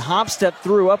Rawson hop step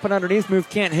through, up and underneath move,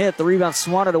 can't hit. The rebound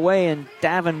swatted away, and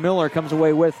Davin Miller comes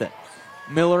away with it.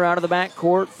 Miller out of the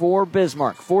backcourt for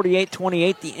Bismarck.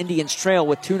 48-28, the Indians trail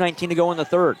with 2:19 to go in the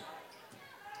third.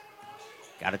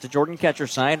 Got it to Jordan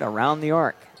Ketcherside around the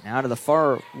arc. Now to the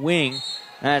far wing.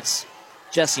 That's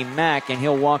Jesse Mack, and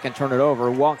he'll walk and turn it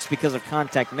over. Walks because of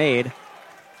contact made.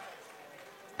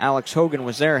 Alex Hogan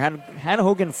was there. Had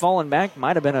Hogan fallen back,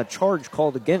 might have been a charge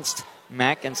called against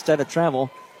Mack instead of travel.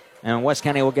 And West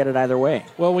County will get it either way.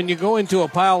 Well, when you go into a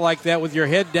pile like that with your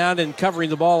head down and covering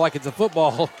the ball like it's a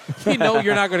football, you know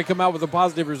you're not going to come out with a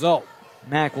positive result.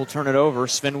 Mack will turn it over.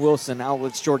 Sven Wilson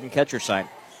outlets Jordan Ketcherside.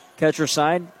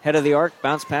 Ketcherside, head of the arc,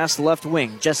 bounce pass left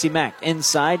wing. Jesse Mack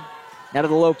inside, now to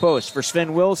the low post for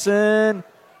Sven Wilson.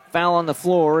 Foul on the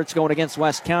floor. It's going against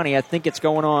West County. I think it's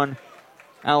going on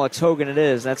Alex Hogan. It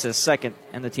is. That's his second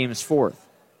and the team's fourth.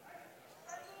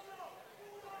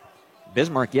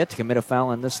 Bismarck yet to commit a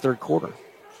foul in this third quarter.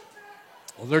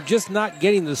 Well, they're just not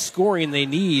getting the scoring they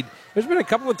need. There's been a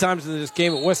couple of times in this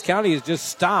game that West County has just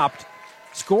stopped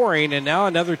scoring, and now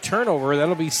another turnover.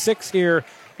 That'll be 6 here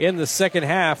in the second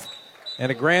half, and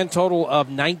a grand total of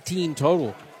 19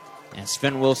 total. And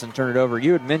Sven Wilson turned it over.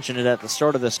 You had mentioned it at the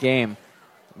start of this game.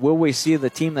 Will we see the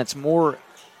team that's more,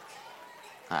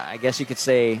 I guess you could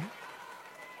say,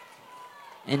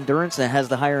 endurance, that has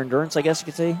the higher endurance, I guess you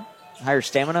could say, higher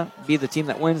stamina, be the team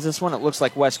that wins this one? It looks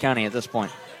like West County at this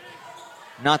point.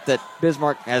 Not that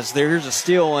Bismarck, as there's a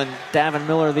steal, and Davin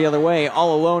Miller the other way,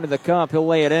 all alone to the cup. He'll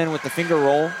lay it in with the finger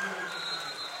roll.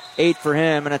 8 for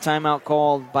him, and a timeout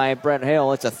called by Brett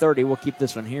Hale. It's a 30. We'll keep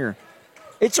this one here.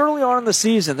 It's early on in the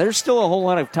season. There's still a whole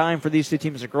lot of time for these two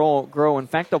teams to grow. In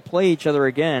fact, they'll play each other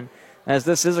again, as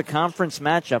this is a conference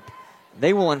matchup.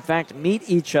 They will, in fact, meet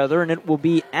each other, and it will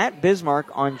be at Bismarck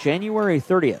on January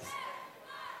 30th.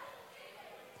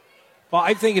 Well,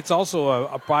 I think it's also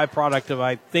a byproduct of,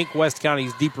 I think, West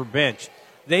County's deeper bench.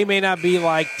 They may not be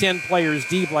like 10 players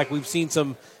deep like we've seen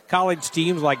some college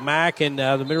teams like Mack and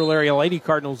the Mineral Area Lady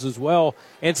Cardinals as well,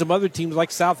 and some other teams like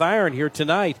South Iron here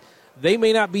tonight. They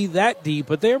may not be that deep,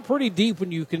 but they're pretty deep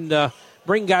when you can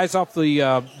bring guys off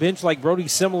the bench like Brody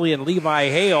Simile and Levi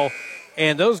Hale,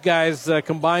 and those guys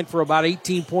combined for about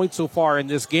 18 points so far in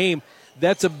this game.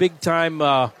 that's a big-time,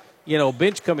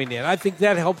 bench coming in. I think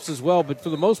that helps as well. But for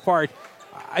the most part,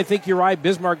 I think you're right.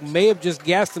 Bismarck may have just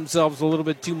gassed themselves a little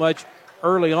bit too much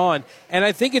early on. And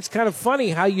I think it's kind of funny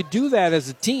how you do that as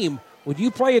a team. When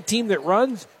you play a team that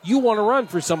runs, you want to run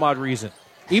for some odd reason.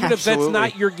 Even Absolutely. if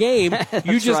that's not your game,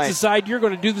 you just decide you're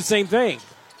going to do the same thing.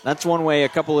 That's one way a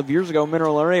couple of years ago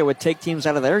Mineral Area would take teams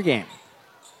out of their game.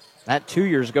 That 2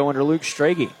 years ago under Luke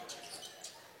Strage.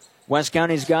 West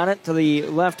County's got it to the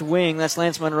left wing. That's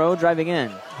Lance Monroe driving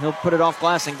in. He'll put it off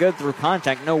glass and good through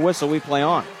contact. No whistle. We play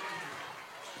on.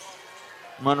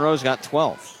 Monroe's got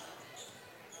 12.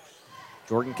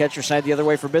 Jordan Ketcher side the other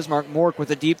way for Bismarck. Mork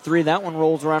with a deep three. That one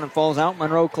rolls around and falls out.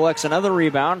 Monroe collects another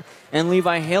rebound, and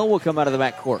Levi Hale will come out of the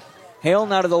backcourt. Hale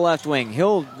now to the left wing.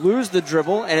 He'll lose the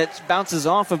dribble, and it bounces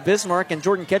off of Bismarck, and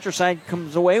Jordan Ketcher side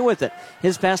comes away with it.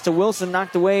 His pass to Wilson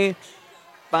knocked away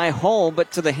by Hull,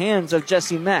 but to the hands of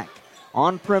Jesse Mack.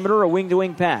 On perimeter, a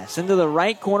wing-to-wing pass. Into the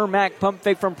right corner, Mack pump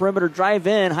fake from perimeter, drive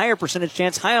in, higher percentage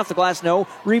chance, high off the glass, no.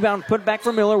 Rebound put back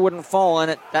for Miller, wouldn't fall, and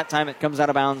at that time it comes out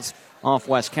of bounds off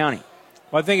West County.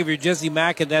 Well, I think if you're Jesse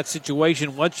Mack in that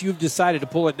situation, once you've decided to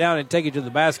pull it down and take it to the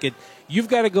basket, you've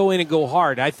got to go in and go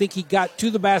hard. I think he got to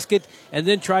the basket and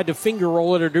then tried to finger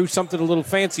roll it or do something a little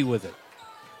fancy with it.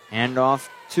 Hand off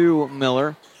to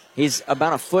Miller. He's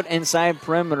about a foot inside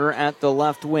perimeter at the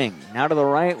left wing. Now to the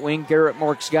right wing, Garrett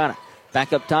Mork's got it.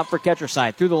 Back up top for Ketcher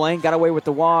side. Through the lane, got away with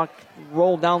the walk.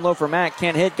 Rolled down low for Mack.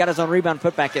 Can't hit. Got his own rebound.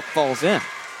 Put back. It falls in.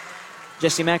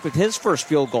 Jesse Mack with his first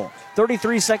field goal.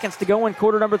 33 seconds to go in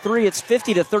quarter number 3. It's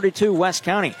 50-32 West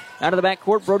County. Out of the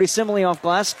backcourt, Brody Simile off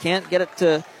glass. Can't get it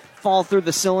to fall through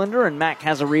the cylinder, and Mack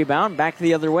has a rebound. Back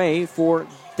the other way for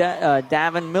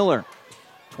Davin Miller.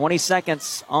 20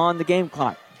 seconds on the game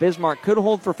clock. Bismarck could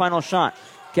hold for final shot.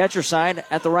 Catcher side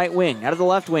at the right wing. Out of the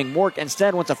left wing, Mork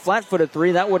instead wants a flat-footed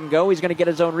three. That wouldn't go. He's going to get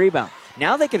his own rebound.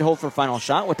 Now they can hold for final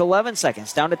shot with 11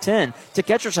 seconds. Down to 10 to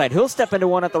Catcher side. He'll step into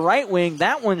one at the right wing.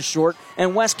 That one's short.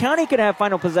 And West County could have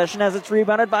final possession as it's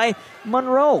rebounded by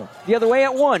Monroe. The other way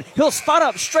at 1. He'll spot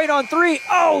up straight on 3.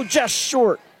 Oh, just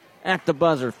short at the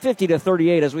buzzer.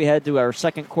 50-38 as we head to our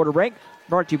second quarter break.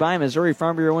 Brought to you by Missouri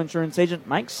Farm Bureau Insurance Agent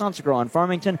Mike Sonsigro on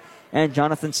Farmington and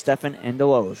Jonathan Steffen in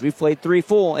Deloge. We've played 3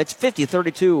 full. It's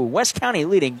 50-32. West County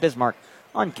leading Bismarck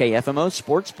on KFMO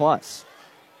Sports Plus.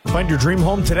 Find your dream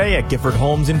home today at Gifford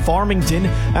Homes in Farmington.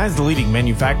 As the leading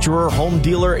manufacturer, home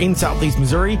dealer in Southeast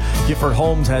Missouri, Gifford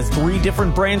Homes has 3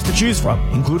 different brands to choose from,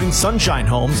 including Sunshine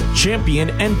Homes,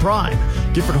 Champion, and Prime.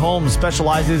 Gifford Homes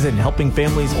specializes in helping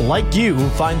families like you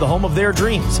find the home of their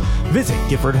dreams. Visit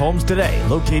Gifford Homes today,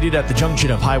 located at the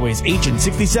junction of Highways H and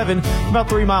 67, about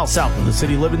 3 miles south of the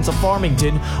city limits of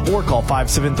Farmington, or call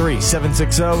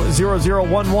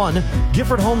 573-760-0011.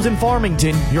 Gifford Homes in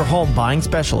Farmington, your home buying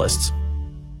specialists.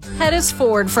 Pettis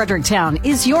Ford Fredericktown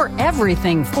is your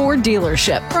everything Ford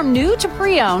dealership. From new to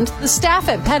pre-owned, the staff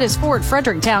at Pettis Ford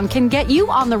Fredericktown can get you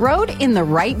on the road in the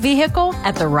right vehicle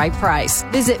at the right price.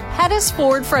 Visit Pettis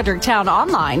Ford Fredericktown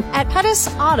online at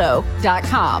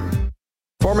pettisauto.com.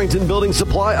 Farmington Building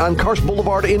Supply on Karst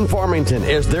Boulevard in Farmington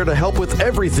is there to help with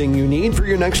everything you need for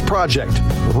your next project.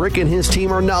 Rick and his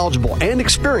team are knowledgeable and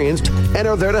experienced and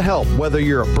are there to help, whether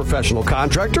you're a professional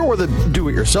contractor or the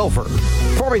do-it-yourselfer.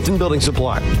 Farmington Building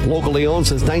Supply, locally owned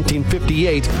since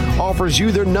 1958, offers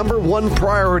you their #1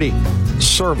 priority,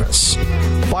 service.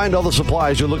 Find all the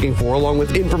supplies you're looking for, along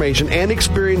with information and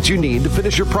experience you need to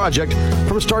finish your project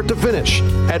from start to finish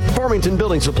at Farmington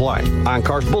Building Supply on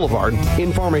Karst Boulevard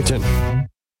in Farmington.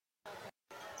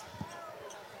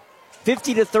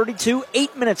 50-32,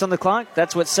 8 minutes on the clock.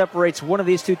 That's what separates one of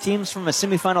these two teams from a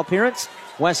semifinal appearance.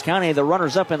 West County, the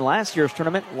runners-up in last year's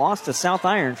tournament, lost to South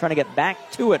Iron, trying to get back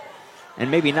to it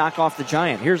and maybe knock off the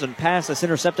Giant. Here's a pass that's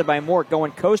intercepted by Mork,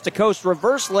 going coast to coast,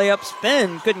 reverse layup,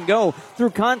 spin, couldn't go.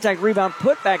 Through contact, rebound,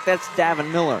 put back, that's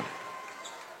Davin Miller.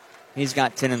 He's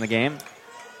got 10 in the game.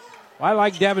 Well, I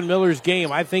like Davin Miller's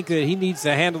game. I think that he needs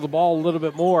to handle the ball a little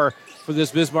bit more for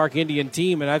this Bismarck Indian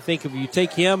team, and I think if you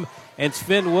take him and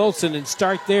Sven Wilson and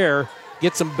start there,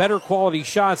 get some better quality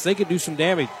shots, they could do some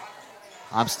damage.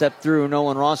 Hop step through,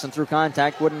 Nolan Rawson through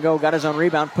contact, wouldn't go, got his own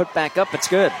rebound, put back up, it's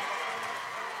good.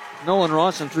 Nolan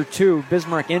Rawson through 2,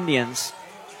 Bismarck Indians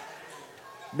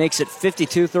makes it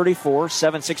 52-34,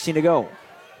 7:16 to go.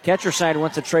 Catcher side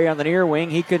wants a tray on the near wing,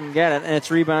 he couldn't get it, and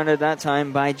it's rebounded that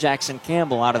time by Jackson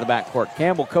Campbell out of the backcourt.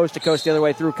 Campbell coast to coast the other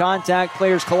way through contact,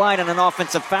 players collide on an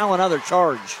offensive foul, another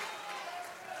charge.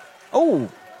 Oh!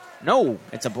 No,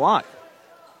 it's a block.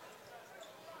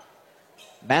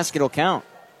 Basket will count.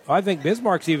 I think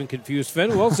Bismarck's even confused.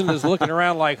 Sven Wilson is looking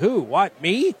around like, who? What,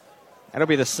 me? That'll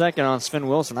be the second on Sven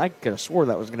Wilson. I could have swore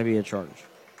that was going to be a charge.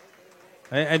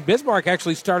 And Bismarck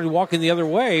actually started walking the other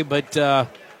way, but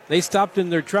they stopped in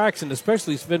their tracks, and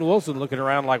especially Sven Wilson looking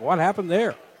around like, what happened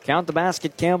there? Count the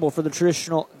basket, Campbell, for the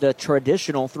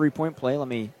traditional three-point play. Let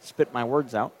me spit my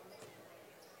words out.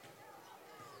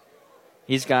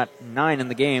 He's got 9 in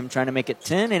the game, trying to make it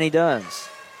 10, and he does.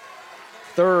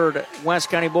 Third West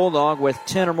County Bulldog with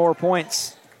 10 or more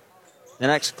points. The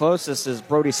next closest is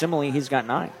Brody Simile. He's got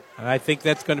 9. And I think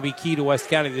that's going to be key to West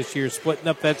County this year, splitting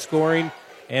up that scoring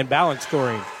and balance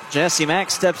scoring. Jesse Mack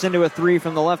steps into a 3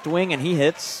 from the left wing, and he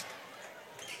hits.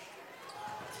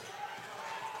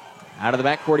 Out of the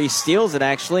backcourt, he steals it,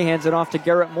 actually. Hands it off to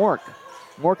Garrett Mork.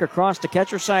 Mork across to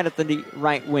catcher side at the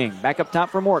right wing. Back up top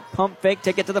for Mork. Pump fake,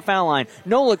 take it to the foul line.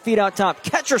 No look, feed out top.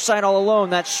 Catcher side all alone.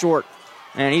 That's short.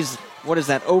 And he's,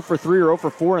 0 for 3 or 0 for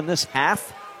 4 in this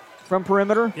half from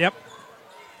perimeter? Yep.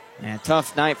 And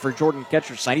tough night for Jordan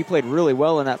Ketcherside. He played really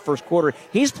well in that first quarter.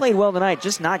 He's played well tonight,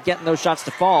 just not getting those shots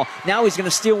to fall. Now he's going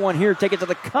to steal one here, take it to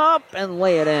the cup, and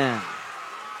lay it in.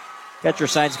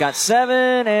 Ketcherside's got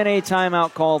 7, and a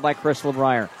timeout called by Chris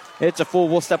LeBrier. It's a full.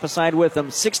 We'll step aside with them.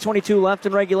 6:22 left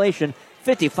in regulation.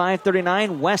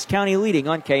 55-39, West County leading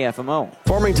on KFMO.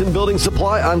 Farmington Building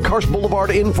Supply on Karst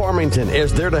Boulevard in Farmington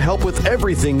is there to help with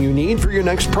everything you need for your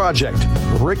next project.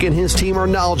 Rick and his team are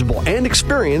knowledgeable and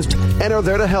experienced and are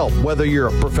there to help, whether you're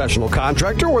a professional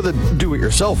contractor or the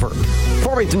do-it-yourselfer.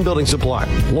 Farmington Building Supply,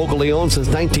 locally owned since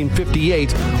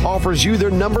 1958, offers you their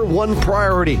number one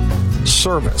priority,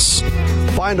 service.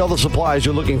 Find all the supplies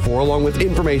you're looking for along with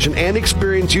information and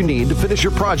experience you need to finish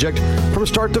your project from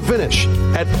start to finish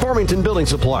at Farmington Building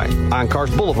Supply on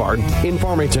Karst Boulevard in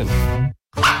Farmington.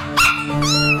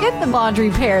 Get the laundry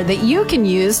pair that you can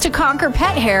use to conquer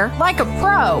pet hair like a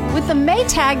pro with the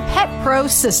Maytag Pet Pro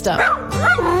system.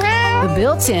 The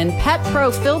built-in Pet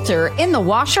Pro filter in the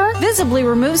washer visibly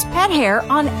removes pet hair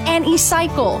on any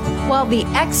cycle, while the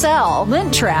XL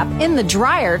lint trap in the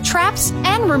dryer traps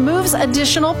and removes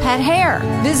additional pet hair.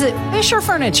 Visit Fisher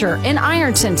Furniture in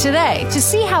Ironton today to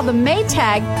see how the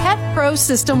Maytag Pet Pro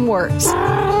system works.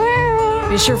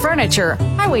 Fisher Furniture,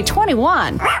 Highway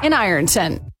 21 in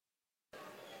Ironton.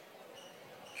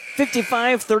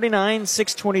 55-39,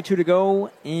 6:22 to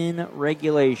go in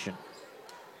regulation.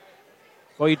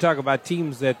 Well, you talk about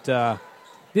teams that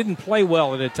didn't play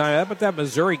well at a time. How about that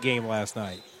Missouri game last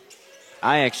night?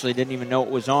 I actually didn't even know it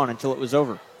was on until it was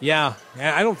over. Yeah,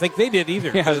 I don't think they did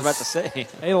either. Yeah, I was about to say.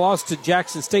 They lost to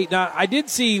Jackson State. Now, I did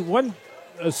see one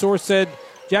source said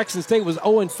Jackson State was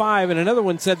 0-5, and another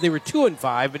one said they were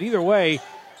 2-5. But either way,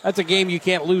 that's a game you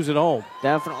can't lose at home.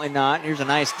 Definitely not. Here's a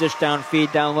nice dish down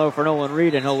feed down low for Nolan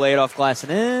Reed, and he'll lay it off glass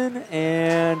and in.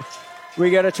 And we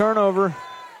got a turnover.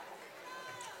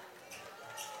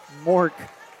 Mork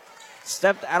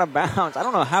stepped out of bounds. I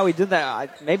don't know how he did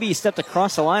that. Maybe he stepped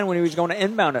across the line when he was going to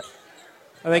inbound it.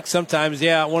 I think sometimes,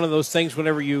 yeah, one of those things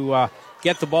whenever you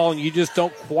get the ball and you just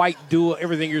don't quite do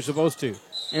everything you're supposed to.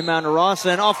 Inbound to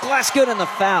Rawson. Off glass, good, in the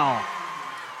foul.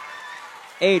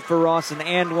 8 for Rawson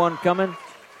and 1 coming.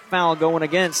 Foul going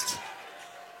against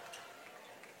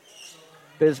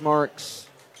Bismarck's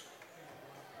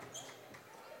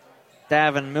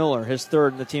Davin Miller, his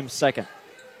third and the team's second.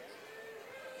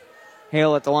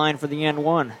 Hale at the line for the and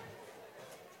 1.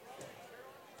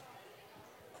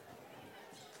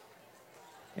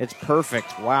 It's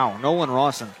perfect. Wow, Nolan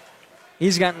Rawson.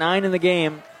 He's got 9 in the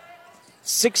game.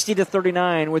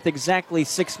 60-39 with exactly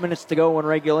 6 minutes to go in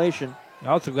regulation.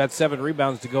 Also got 7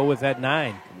 rebounds to go with that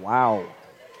 9. Wow.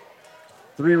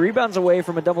 3 rebounds away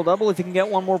from a double-double if he can get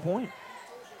one more point.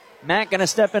 Matt going to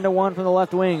step into one from the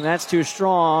left wing. That's too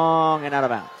strong and out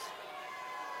of bounds.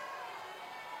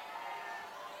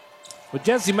 But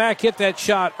Jesse Mack hit that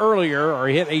shot earlier, or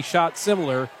hit a shot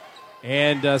similar,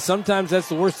 and sometimes that's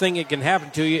the worst thing that can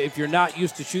happen to you if you're not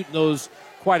used to shooting those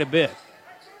quite a bit.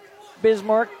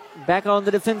 Bismarck back on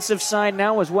the defensive side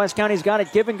now as West County's got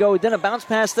it. Give and go. Then a bounce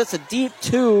pass. That's a deep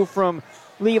 2 from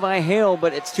Levi Hale,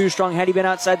 but it's too strong. Had he been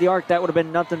outside the arc, that would have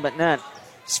been nothing but net.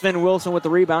 Sven Wilson with the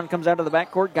rebound. Comes out of the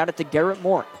backcourt. Got it to Garrett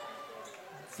Mork.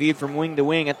 Feed from wing to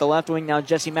wing at the left wing. Now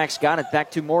Jesse Mack's got it.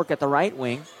 Back to Mork at the right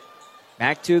wing.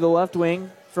 Back to the left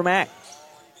wing for Mack.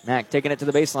 Mack taking it to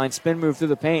the baseline. Spin move through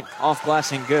the paint. Off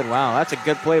glass and good. Wow, that's a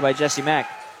good play by Jesse Mack.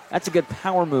 That's a good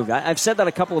power move. I've said that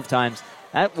a couple of times.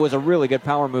 That was a really good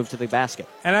power move to the basket.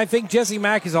 And I think Jesse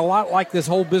Mack is a lot like this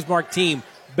whole Bismarck team.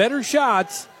 Better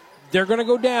shots, they're going to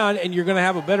go down, and you're going to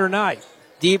have a better night.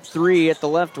 Deep 3 at the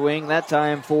left wing. That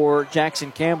time for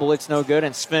Jackson Campbell. It's no good,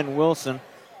 and Sven Wilson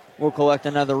will collect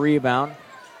another rebound.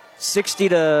 60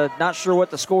 to, not sure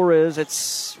what the score is.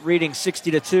 It's reading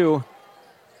 60-2.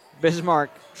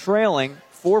 Bismarck trailing,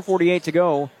 4:48 to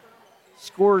go.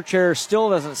 Scorer chair still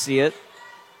doesn't see it.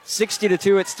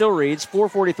 60-2, it still reads.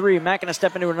 4:43, Mack going to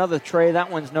step into another tray.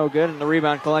 That one's no good, and the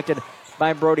rebound collected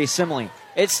by Brody Simley.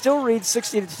 It still reads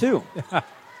 60-2. I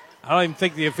don't even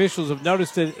think the officials have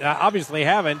noticed it. Obviously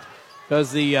haven't,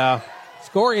 because the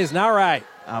score is not right.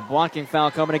 A blocking foul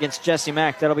coming against Jesse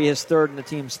Mack. That'll be his third and the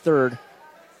team's third.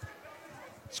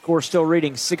 Score still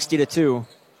reading 60-2.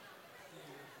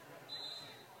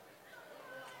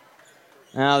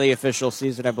 Now the official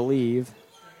sees it, I believe.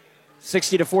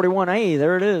 60-41. Hey,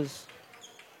 there it is.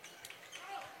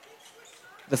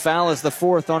 The foul is the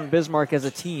fourth on Bismarck as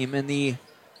a team, and the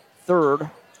third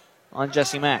on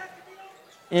Jesse Mack.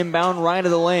 Inbound right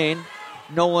of the lane.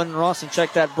 Nolan Rawson,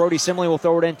 check that. Brody Simley will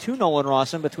throw it in to Nolan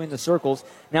Rawson between the circles.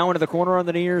 Now into the corner on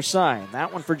the near side.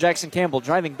 That one for Jackson Campbell.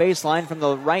 Driving baseline from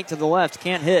the right to the left.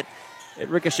 Can't hit. It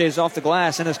ricochets off the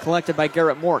glass and is collected by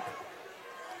Garrett Mork.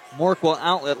 Mork will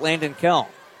outlet Landon Kell.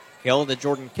 Kell to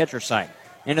Jordan Ketcherside.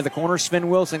 Into the corner, Sven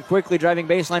Wilson quickly driving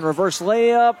baseline. Reverse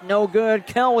layup. No good.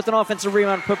 Kell with an offensive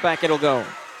rebound. Putback. It'll go.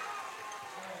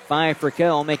 5 for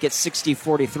Kell. Make it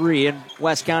 60-43. And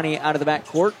West County out of the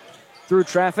backcourt. Through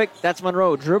traffic, that's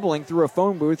Monroe dribbling through a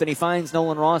phone booth, and he finds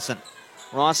Nolan Rawson.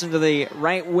 Rawson to the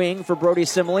right wing for Brody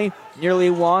Simley. Nearly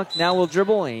walked, now will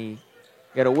dribble. He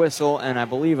got a whistle, and I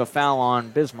believe a foul on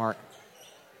Bismarck.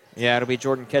 Yeah, it'll be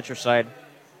Jordan Ketcherside.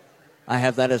 I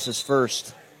have that as his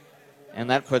first. And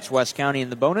that puts West County in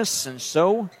the bonus, and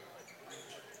so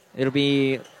it'll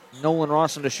be Nolan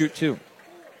Rawson to shoot 2.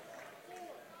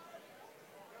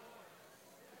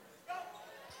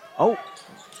 Oh.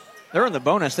 They're in the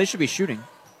bonus. They should be shooting.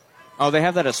 Oh, they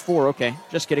have that as 4. Okay.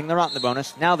 Just kidding. They're not in the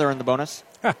bonus. Now they're in the bonus.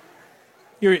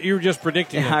 You were just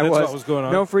predicting yeah, That's what was going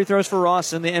on. No free throws for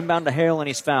Rawson. The inbound to Hale, and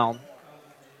he's fouled.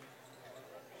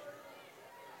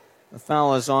 The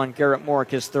foul is on Garrett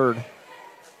Mork, his third.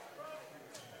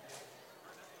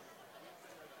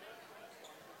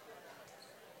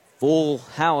 Full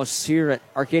house here at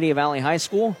Arcadia Valley High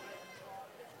School,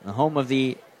 the home of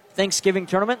the Thanksgiving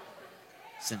tournament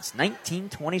since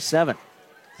 1927.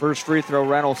 First free throw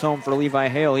rattles home for Levi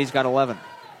Hale. He's got 11.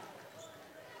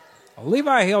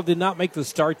 Levi Hale did not make the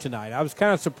start tonight. I was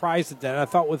kind of surprised at that. I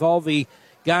thought with all the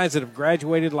guys that have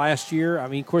graduated last year, I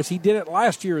mean, of course, he did it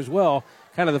last year as well,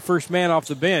 kind of the first man off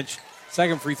the bench.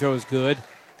 Second free throw is good.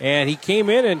 And he came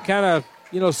in and kind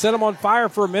of, set him on fire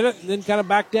for a minute and then kind of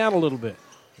backed down a little bit.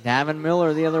 Davin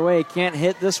Miller the other way. Can't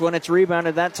hit this one. It's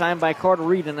rebounded that time by Carter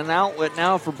Reed. And an outlet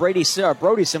now for Brody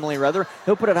Simley, rather.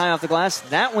 He'll put it high off the glass.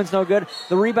 That one's no good.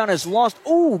 The rebound is lost.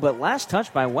 Ooh, but last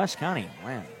touch by West County.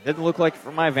 Man, didn't look like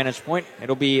from my vantage point.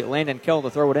 It'll be Landon Kell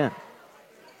to throw it in.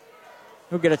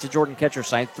 He'll get it to Jordan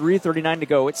Ketcherside. 3:39 to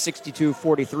go. It's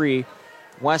 62-43.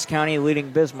 West County leading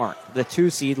Bismarck. The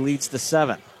 2 seed leads the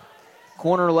 7.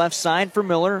 Corner left side for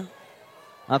Miller.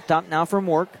 Up top now for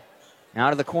Mork. Now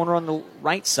to the corner on the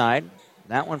right side.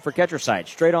 That one for Ketcherside.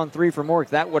 Straight on 3 for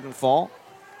Mork. That wouldn't fall.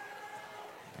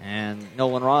 And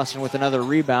Nolan Rawson with another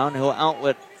rebound. He'll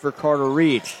outlet for Carter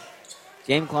Reed.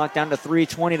 Game clock down to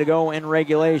 3:20 to go in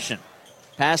regulation.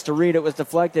 Pass to Reed. It was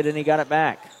deflected, and he got it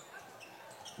back.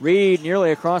 Reed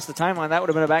nearly across the timeline. That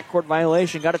would have been a backcourt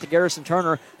violation. Got it to Garrison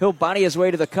Turner. He'll body his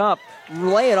way to the cup.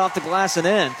 Lay it off the glass and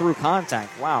in through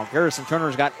contact. Wow, Garrison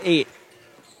Turner's got 8.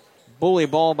 Bully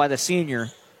ball by the senior.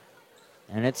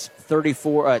 And it's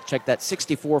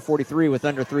 64-43 with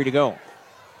under 3 to go.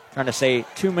 Trying to say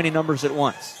too many numbers at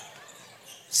once.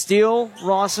 Steele,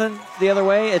 Rawson, the other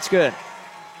way. It's good.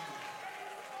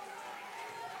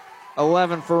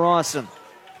 11 for Rawson.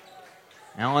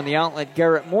 Now on the outlet,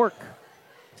 Garrett Mork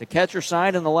to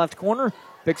Ketcherside in the left corner.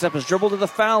 Picks up his dribble to the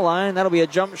foul line. That'll be a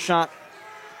jump shot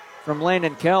from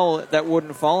Landon Kell that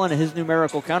wouldn't fall. And his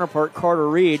numerical counterpart, Carter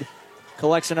Reed,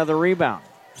 collects another rebound.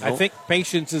 I think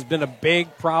patience has been a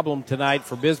big problem tonight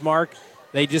for Bismarck.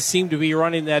 They just seem to be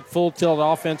running that full tilt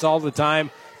offense all the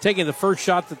time, taking the first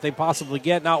shot that they possibly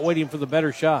get, not waiting for the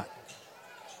better shot.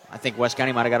 I think West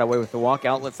County might have got away with the walk.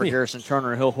 Outlet for Garrison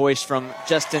Turner. He'll hoist from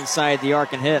just inside the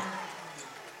arc and hit.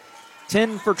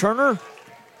 10 for Turner.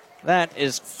 That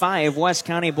is 5 West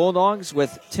County Bulldogs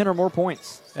with 10 or more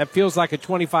points. That feels like a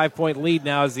 25-point lead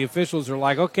now as the officials are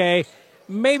like, okay,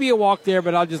 maybe a walk there,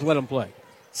 but I'll just let them play.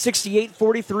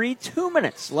 68-43, 2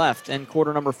 minutes left in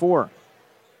quarter number 4.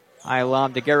 High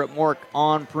lob to Garrett Mork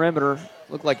on perimeter.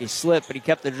 Looked like he slipped, but he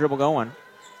kept the dribble going.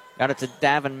 Got it to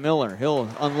Davin Miller. He'll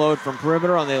unload from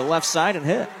perimeter on the left side and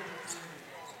hit.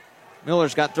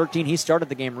 Miller's got 13. He started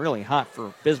the game really hot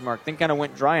for Bismarck. Then kind of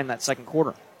went dry in that second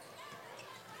quarter.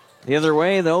 The other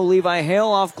way, though, Levi Hale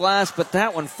off glass, but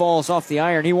that one falls off the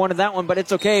iron. He wanted that one, but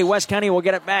it's okay. West County will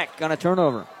get it back on a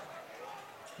turnover.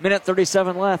 Minute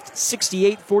 37 left,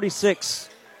 68-46.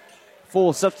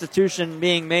 full substitution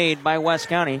being made by West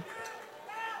County.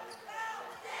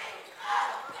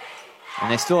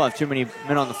 And they still have too many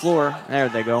men on the floor. There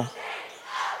they go.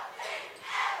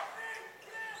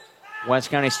 West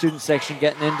County student section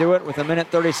getting into it with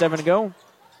 1:37 to go.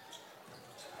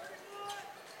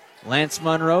 Lance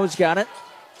Monroe's got it.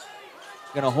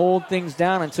 Going to hold things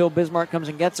down until Bismarck comes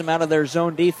and gets them out of their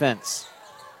zone defense.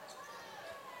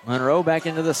 Monroe back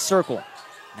into the circle.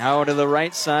 Now to the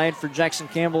right side for Jackson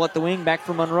Campbell at the wing. Back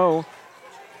for Monroe.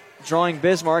 Drawing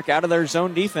Bismarck out of their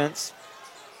zone defense.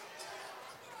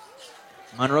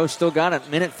 Monroe still got it.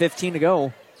 1:15 to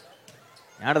go.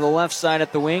 Now to the left side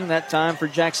at the wing. That time for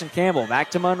Jackson Campbell.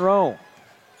 Back to Monroe.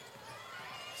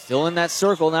 Still in that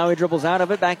circle. Now he dribbles out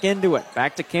of it. Back into it.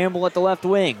 Back to Campbell at the left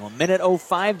wing.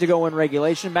 1:05 to go in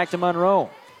regulation. Back to Monroe.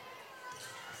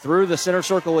 Through the center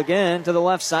circle again to the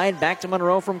left side. Back to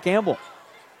Monroe from Campbell.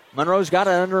 Monroe's got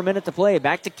it under a minute to play.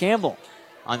 Back to Campbell.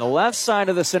 On the left side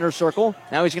of the center circle.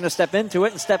 Now he's going to step into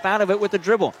it and step out of it with the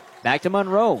dribble. Back to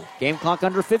Monroe. Game clock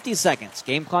under 50 seconds.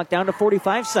 Game clock down to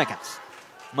 45 seconds.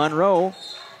 Monroe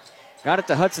got it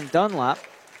to Hudson Dunlap.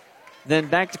 Then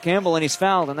back to Campbell, and he's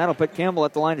fouled, and that'll put Campbell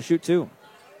at the line to shoot two.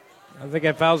 I think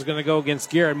that foul's going to go against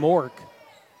Garrett Mork.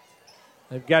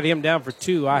 They've got him down for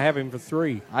 2. I have him for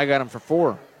 3. I got him for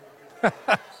 4.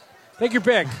 Take your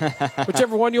pick.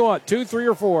 Whichever one you want, 2, 3,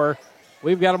 or 4.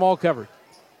 We've got them all covered.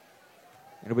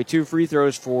 It'll be 2 free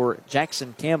throws for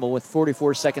Jackson Campbell with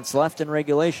 44 seconds left in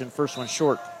regulation. First one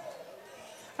short.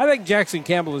 I think Jackson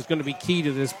Campbell is going to be key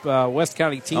to this West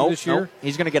County team this year.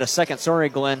 He's going to get a second. Sorry,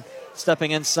 Glenn.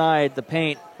 Stepping inside the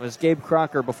paint was Gabe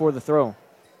Crocker before the throw.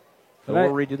 So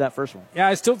we'll redo that first one. Yeah,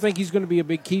 I still think he's going to be a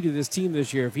big key to this team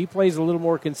this year. If he plays a little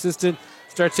more consistent,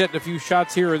 starts hitting a few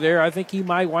shots here or there, I think he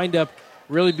might wind up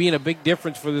really being a big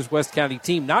difference for this West County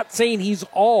team. Not saying he's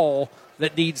all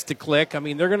that needs to click. I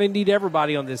mean, they're going to need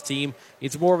everybody on this team.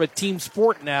 It's more of a team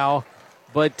sport now.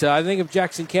 But I think if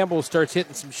Jackson Campbell starts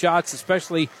hitting some shots,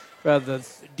 especially the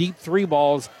deep 3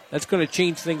 balls, that's going to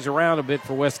change things around a bit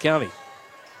for West County.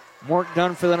 Mork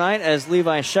done for the night as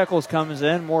Levi Shekels comes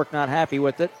in. Mork not happy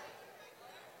with it.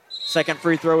 Second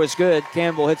free throw is good.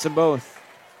 Campbell hits them both.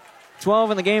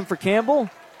 12 in the game for Campbell.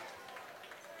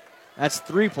 That's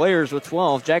 3 players with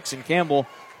 12. Jackson Campbell,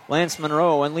 Lance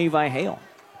Monroe, and Levi Hale.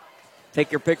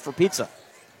 Take your pick for pizza.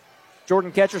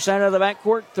 Jordan Ketcherside out of the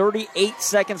backcourt. 38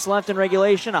 seconds left in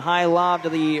regulation. A high lob to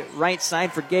the right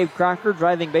side for Gabe Crocker.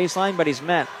 Driving baseline, but he's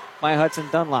met by Hudson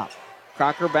Dunlop.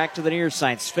 Crocker back to the near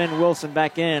side. Sven Wilson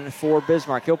back in for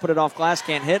Bismarck. He'll put it off glass,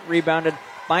 can't hit. Rebounded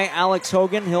by Alex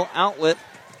Hogan. He'll outlet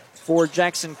for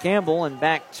Jackson Campbell and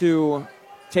back to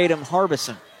Tatum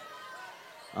Harbison.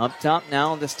 Up top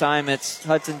now, this time it's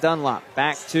Hudson Dunlop.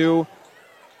 Back to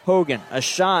Hogan. A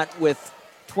shot with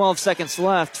 12 seconds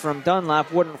left from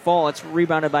Dunlap wouldn't fall. It's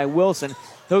rebounded by Wilson.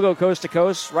 He'll go coast to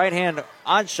coast. Right hand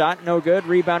odd shot, no good.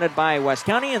 Rebounded by West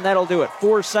County, and that'll do it.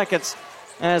 4 seconds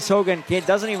as Hogan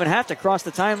doesn't even have to cross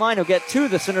the timeline. He'll get to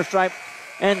the center stripe,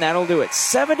 and that'll do it.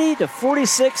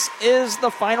 70-46 is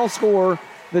the final score.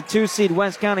 The 2-seed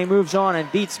West County moves on and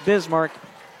beats Bismarck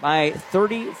by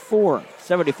 34.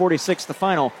 70-46 the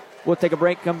final. We'll take a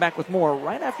break, come back with more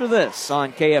right after this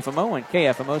on KFMO and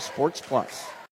KFMO Sports Plus.